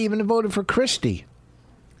 I might have even voted for Christie.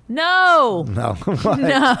 No. No. Why?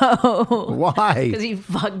 No. Why? Because he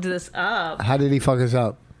fucked this up. How did he fuck us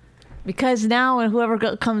up? Because now when whoever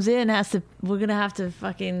comes in we're going to have to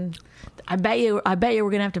fucking, I bet you we're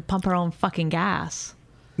going to have to pump our own fucking gas.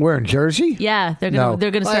 We're in Jersey? Yeah, they're going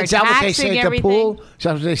to start is that what they say taxing at everything. the pool? Is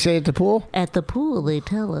that what they say at the pool? At the pool, they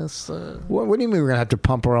tell us. What do you mean we're going to have to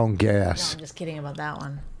pump our own gas? I'm just kidding about that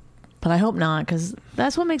one. But I hope not, because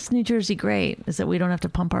that's what makes New Jersey great, is that we don't have to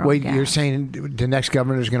pump our own gas. Wait, you're saying the next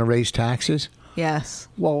governor is going to raise taxes? Yes.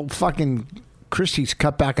 Well, fucking Christie's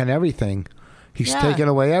cut back on everything. He's Yeah. taken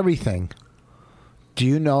away everything. Do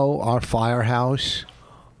you know our firehouse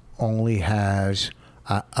only has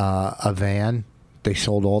a van? They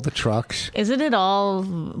sold all the trucks. Isn't it all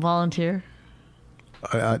volunteer?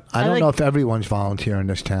 I don't know if everyone's volunteer in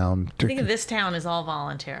this town. I think this town is all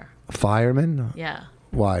volunteer. Firemen? Yeah.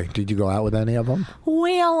 Why? Did you go out with any of them?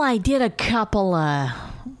 Well, I did a couple of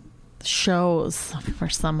shows for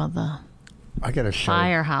some of the I got a show.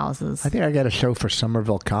 firehouses. I think I got a show for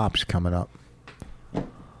Somerville cops coming up.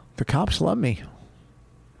 The cops love me.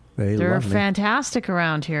 They're love me. fantastic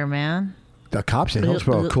around here, man. The cops in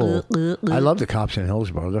Hillsborough are cool. I love the cops in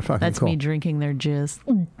Hillsborough. They're fucking That's cool. me drinking their jizz.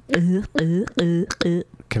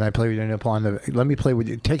 Can I play with your nipple on the... Let me play with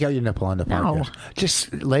you. Take out your nipple on the No. podcast.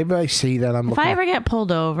 Just let me see that I'm If looking... I ever get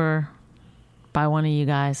pulled over by one of you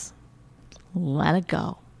guys, let it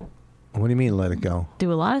go. What do you mean, let it go?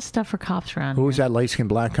 Do a lot of stuff for cops around Who here. was that light-skinned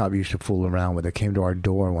black cop you used to fool around with that came to our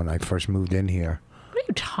door when I first moved in here? What are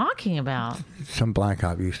you talking about? Some black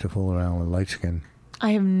cop used to fool around with light skin.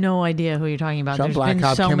 I have no idea who you're talking about. Some There's black been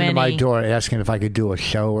cop so came many. to my door asking if I could do a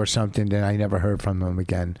show or something. Then I never heard from him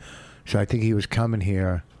again. So I think he was coming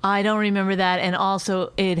here. I don't remember that, and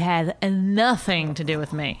also it had nothing to do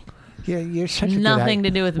with me. Yeah, you're such a Nothing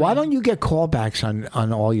good to do with Why me. don't you get callbacks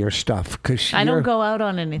on all your stuff? Cause I don't go out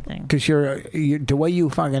on anything. Because you're the way you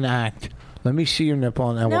fucking act. Let me see your nipple,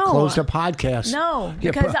 and we'll No. close the podcast. No, Yeah,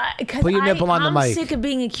 because put your nipple on the I'm mic. sick of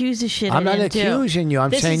being accused of shit. I'm I not didn't do. accusing you. I'm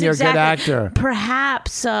This saying is you're a good exactly- actor.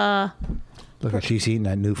 Perhaps, Look, she's eating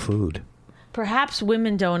that new food. perhaps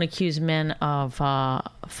women don't accuse men of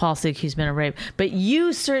falsely accuse men of rape, but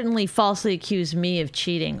you certainly falsely accuse me of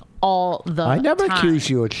cheating all the time. I never accused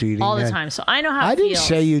you of cheating. all the man. time. So I know how I it didn't feels.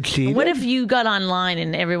 say you cheated. What if you got online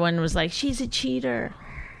and everyone was like, "She's a cheater"?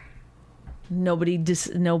 Nobody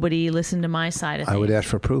listened to my side of things. I would ask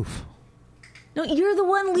for proof. No, you're the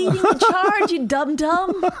one leading the charge, you dum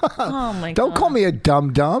dum. Oh my god! Don't call me a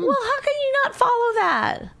dum dum. Well, how can you not follow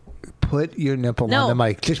that? Put your nipple No. on the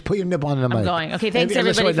mic. Just put your nipple on the mic. I'm going. Okay, thanks And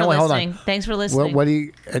listen, everybody for wait, hold on. listening. Thanks for listening. What do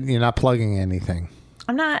you? And you're not plugging anything.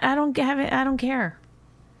 I'm not. I don't have it. I don't care.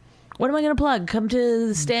 What am I going to plug? Come to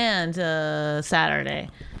the stand Saturday.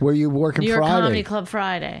 Where you working New York Friday? Comedy Club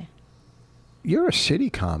Friday. You're a city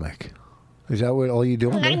comic. Is that what all you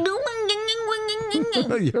do?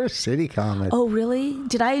 You're a city comic. Oh, really?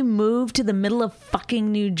 Did I move to the middle of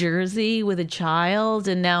fucking New Jersey with a child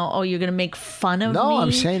and now, you're going to make fun of me? No,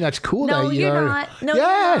 I'm saying that's cool No, that you're you're... not. No,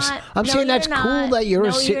 yes, you're not. I'm No, saying that's you're cool not. that you're a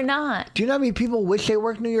No, city... you're not. Do you know how many people wish they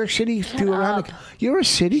worked in New York City? Do around up. You're a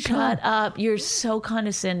city Shut comic. up. You're so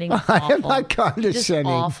condescending. It's I am awful. not condescending.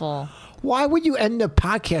 Just awful. Why would you end the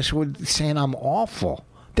podcast with saying I'm awful?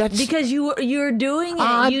 That's Because you're doing it.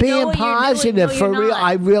 I'm You know being what you're doing. positive No, for you're real. not.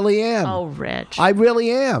 I really am. Oh, Rich. I really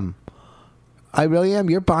am. I really am.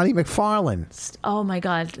 You're Bonnie McFarlane. Oh my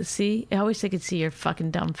God! See, I wish I could see your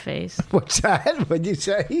fucking dumb face. What's that? What'd you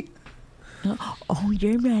say? Oh,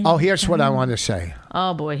 you're right. Oh, here's what I want to say.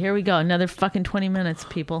 Oh boy, here we go. Another fucking 20 minutes,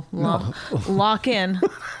 people. Lock in.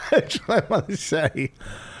 That's what I want to say.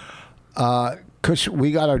 Because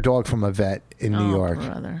we got our dog from a vet in New York.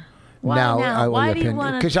 Brother. Why do you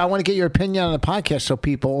want to? Because I want to get your opinion on the podcast so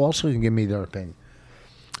people also can give me their opinion.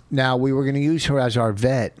 Now, we were going to use her as our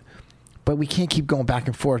vet, but we can't keep going back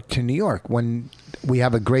and forth to New York when we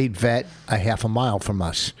have a great vet a half a mile from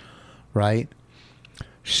us, right?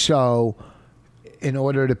 So, in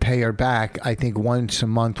order to pay her back, I think once a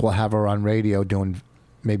month we'll have her on radio doing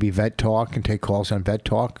maybe vet talk and take calls on vet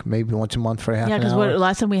talk, maybe once a month for half an hour. Yeah, because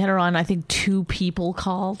last time we had her on, I think 2 people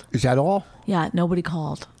called. Is that all? Yeah, nobody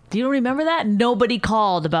called. Do you remember that? Nobody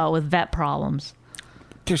called with vet problems.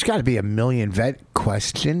 There's got to be a million vet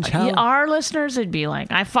questions. How? Yeah, our listeners would be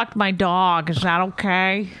like, I fucked my dog. Is that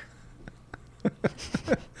okay?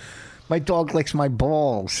 My dog licks my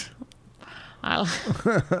balls. I'm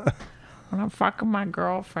fucking my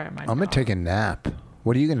girlfriend. I'm going to take a nap.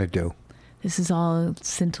 What are you going to do? This is all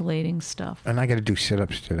scintillating stuff. And I got to do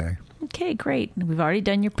sit-ups today. Okay, great. We've already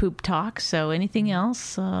done your poop talk, so anything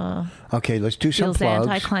else? Okay, let's do some feels plugs.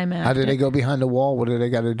 Anticlimactic. How do they go behind the wall? What do they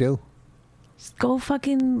got to do? Go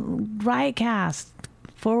fucking Riotcast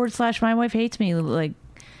 / My Wife Hates Me. Like,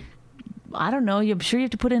 I don't know. I'm sure you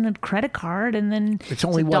have to put in a credit card, and then it's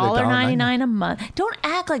only $1.99 a month. Don't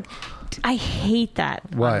act like. I hate that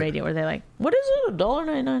on radio where they're like, "What is it?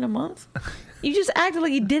 $1.99 a month?" You just acted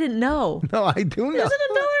like you didn't know. No, I do know. Is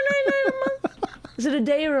it $1.99 a month? Is it a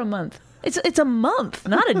day or a month? It's a month,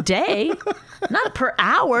 not a day, not per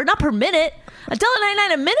hour, not per minute.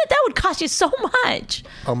 $1.99 a minute, that would cost you so much.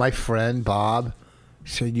 Oh, my friend Bob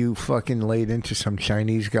said you fucking laid into some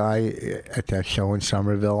Chinese guy at that show in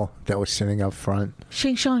Somerville that was sitting up front.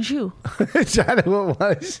 Sheng Shang Shu. Is that who it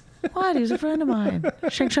was? What? He was a friend of mine.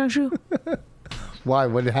 Sheng Shang Shu. Why?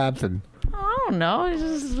 What happened? I don't know.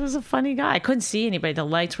 He was a funny guy. I couldn't see anybody. The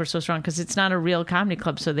lights were so strong because it's not a real comedy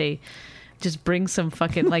club, so they just bring some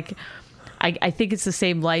fucking like. I think it's the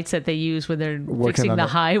same lights that they use when they're fixing the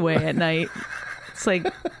highway at night. It's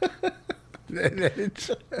like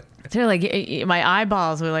they're like my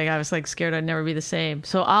eyeballs were like I was like scared I'd never be the same.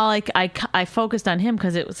 So I focused on him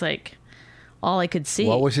because it was like all I could see.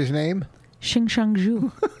 What was his name? Sheng Shang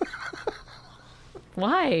Zhu.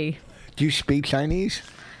 Why? Do you speak Chinese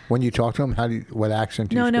when you talk to him? What accent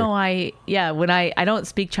do you speak? No. When I don't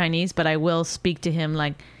speak Chinese, but I will speak to him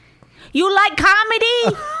like, you like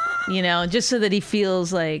comedy? You know, just so that he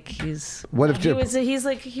feels like he's. What if he was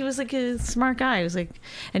like a smart guy. He was like,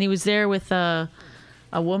 and he was there with a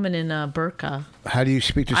woman in a burqa. How do you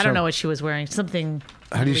speak to? I don't know what she was wearing. Something.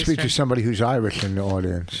 How do you speak to somebody who's Irish in the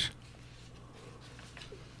audience?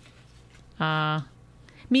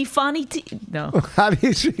 Me funny. No. How do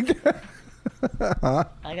you speak? I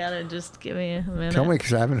gotta just give me a minute. Tell me,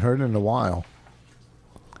 because I haven't heard it in a while.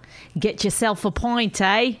 Get yourself a point,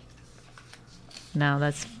 eh? No,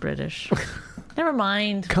 that's British. Never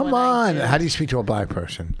mind. Come on. How do you speak to a black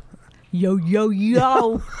person? Yo, yo,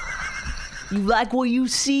 yo. You like what you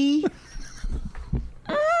see?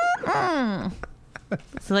 So,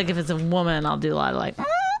 like, if it's a woman, I'll do a lot of like,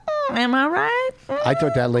 am I right? I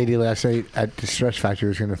thought that lady last night at the Stress Factory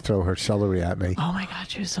was going to throw her celery at me. Oh, my God.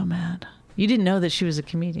 She was so mad. You didn't know that she was a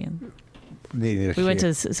comedian. We went to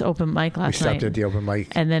this open mic last night. We stopped at the open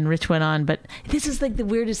mic. And then Rich went on. But this is like the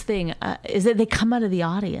weirdest thing is that they come out of the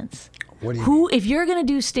audience. What do you mean? If you're going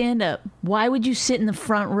to do stand-up, why would you sit in the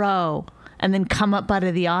front row and then come up out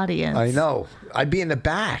of the audience? I know. I'd be in the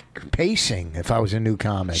back pacing if I was a new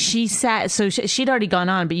comic. She sat, so she'd already gone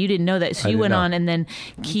on, but you didn't know that. So you went on, and then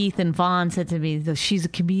Keith and Vaughn said to me, she's a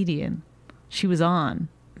comedian. She was on.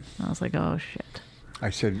 I was like, oh, shit. I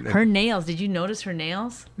said... Her nails. Did you notice her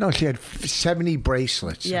nails? No, she had 70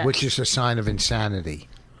 bracelets, which is a sign of insanity.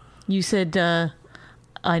 You said,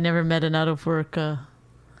 I never met an out-of-work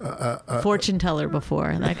fortune teller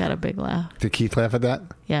before. That got a big laugh. Did Keith laugh at that?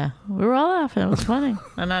 Yeah. We were all laughing. It was funny.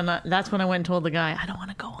 And that's when I went and told the guy, I don't want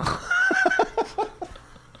to go on.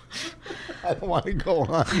 I don't want to go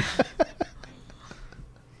on.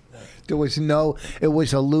 It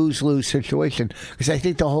was a lose-lose situation because I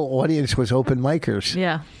think the whole audience was open micers.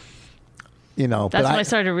 Yeah. You know, that's when I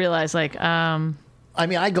started to realize, like, I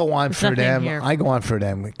mean, I go on for them. I go on for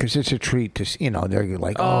them because it's a treat to, they're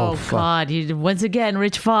like, oh fuck. God. Once again,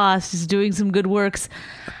 Rich Voss is doing some good works.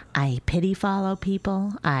 I pity follow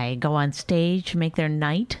people. I go on stage, make their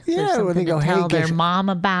night. So Yeah, there's when they something go, to "Hey, tell their guess-" mom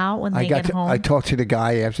about when they get home. I talked to the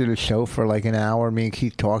guy after the show for like an hour. Me and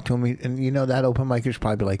Keith talked to him, and you know that open mic is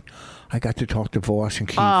probably like, I got to talk to Voss and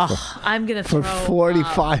Keith I'm gonna for throw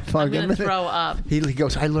 45 up. fucking I'm gonna minutes. throw up. He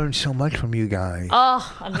goes, I learned so much from you guys.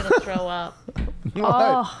 Oh, I'm gonna throw up. What?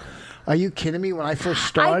 Oh. Are you kidding me? When I first I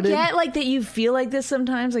started, get like that you feel like this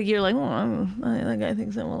sometimes. Like you're like, oh, that guy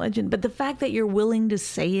thinks I'm a legend. But the fact that you're willing to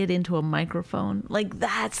say it into a microphone, like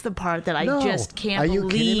that's the part that I No. just can't Are you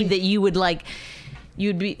kidding me? believe that you would like.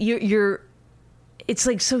 You're. It's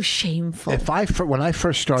like so shameful. when I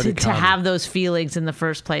first started To comedy, have those feelings in the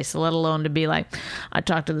first place, let alone to be like, I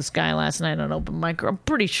talked to this guy last night on open mic. I'm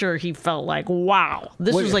pretty sure he felt like, wow,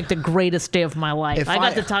 this Wait. was like the greatest day of my life. If I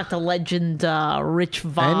got I- to talk to legend Rich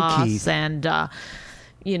Voss Keith. and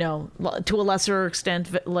you know, to a lesser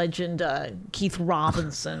extent, legend Keith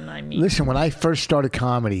Robinson. I mean, listen, when I first started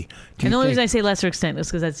comedy, do and you the only think, reason I say lesser extent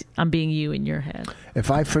is because I'm being you in your head.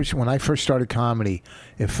 when I first started comedy,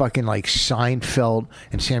 if fucking like Seinfeld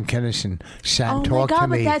and Sam Kinison sat and Oh my talked God, to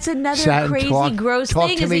me, but that's another sat and crazy gross talked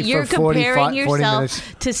thing to is me that you're for 40 comparing yourself minutes.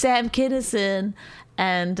 to Sam Kinison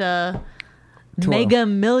and mega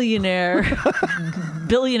millionaire,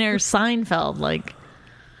 billionaire Seinfeld. Like,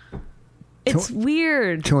 it's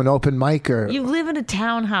weird. to an open micer. You live in a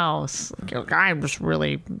townhouse. Like, I'm just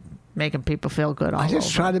really making people feel good all I just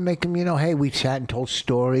over. tried to make him, hey, we sat and told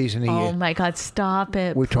stories, and Oh my God, stop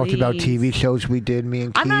it. we talked about please. TV shows we did, me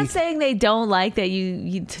and Keith. I'm not saying they don't like that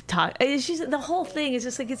you talk. It's just the whole thing is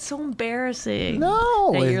just like it's so embarrassing.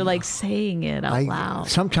 No, that it- you're like saying it out loud.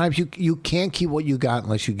 Sometimes you can't keep what you got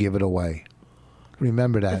unless you give it away.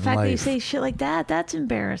 Remember that The in fact that you life. say shit like that's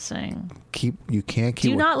embarrassing. You can't keep. Do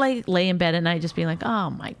you not like lay in bed at night just being like,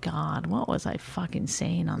 oh my God, what was I fucking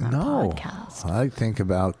saying on that No, podcast? I think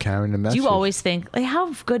about carrying the message. Do you always think, like,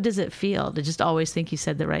 how good does it feel to just always think you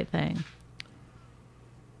said the right thing?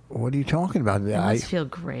 What are you talking about? It must feel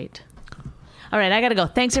great. All right, I got to go.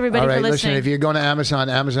 Thanks, everybody, All right, for listen, listening. if you're going to Amazon,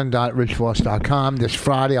 amazon.richvoss.com. This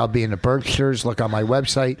Friday, I'll be in the Berkshires. Look on my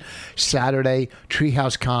website. Saturday,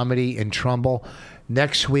 Treehouse Comedy in Trumbull.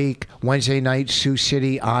 Next week, Wednesday night, Sioux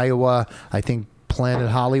City, Iowa. I think Planet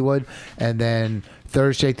Hollywood. And then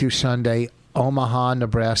Thursday through Sunday, Omaha,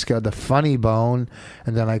 Nebraska, the Funny Bone.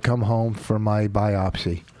 And then I come home for my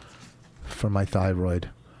biopsy for my thyroid.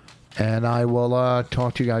 And I will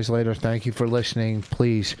talk to you guys later. Thank you for listening.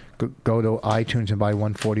 Please go to iTunes and buy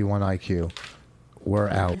 141 IQ. We're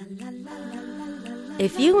out.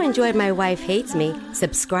 If you enjoyed My Wife Hates Me,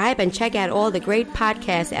 subscribe and check out all the great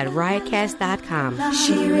podcasts at riotcast.com.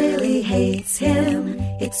 She really hates him,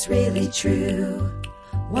 it's really true.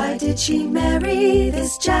 Why did she marry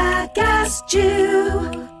this jackass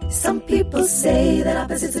Jew? Some people say that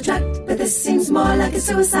opposites attract, but this seems more like a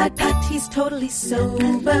suicide pact. He's totally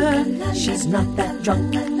sober, she's not that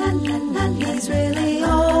drunk. He's really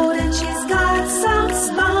old and she's got some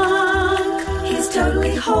spunk. He's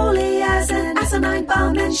totally holy as an asinine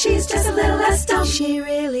bomb, and she's just a little less dumb. She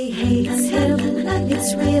really hates him,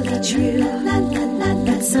 it's really true.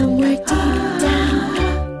 But somewhere deep down,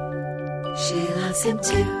 she loves him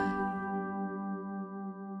too.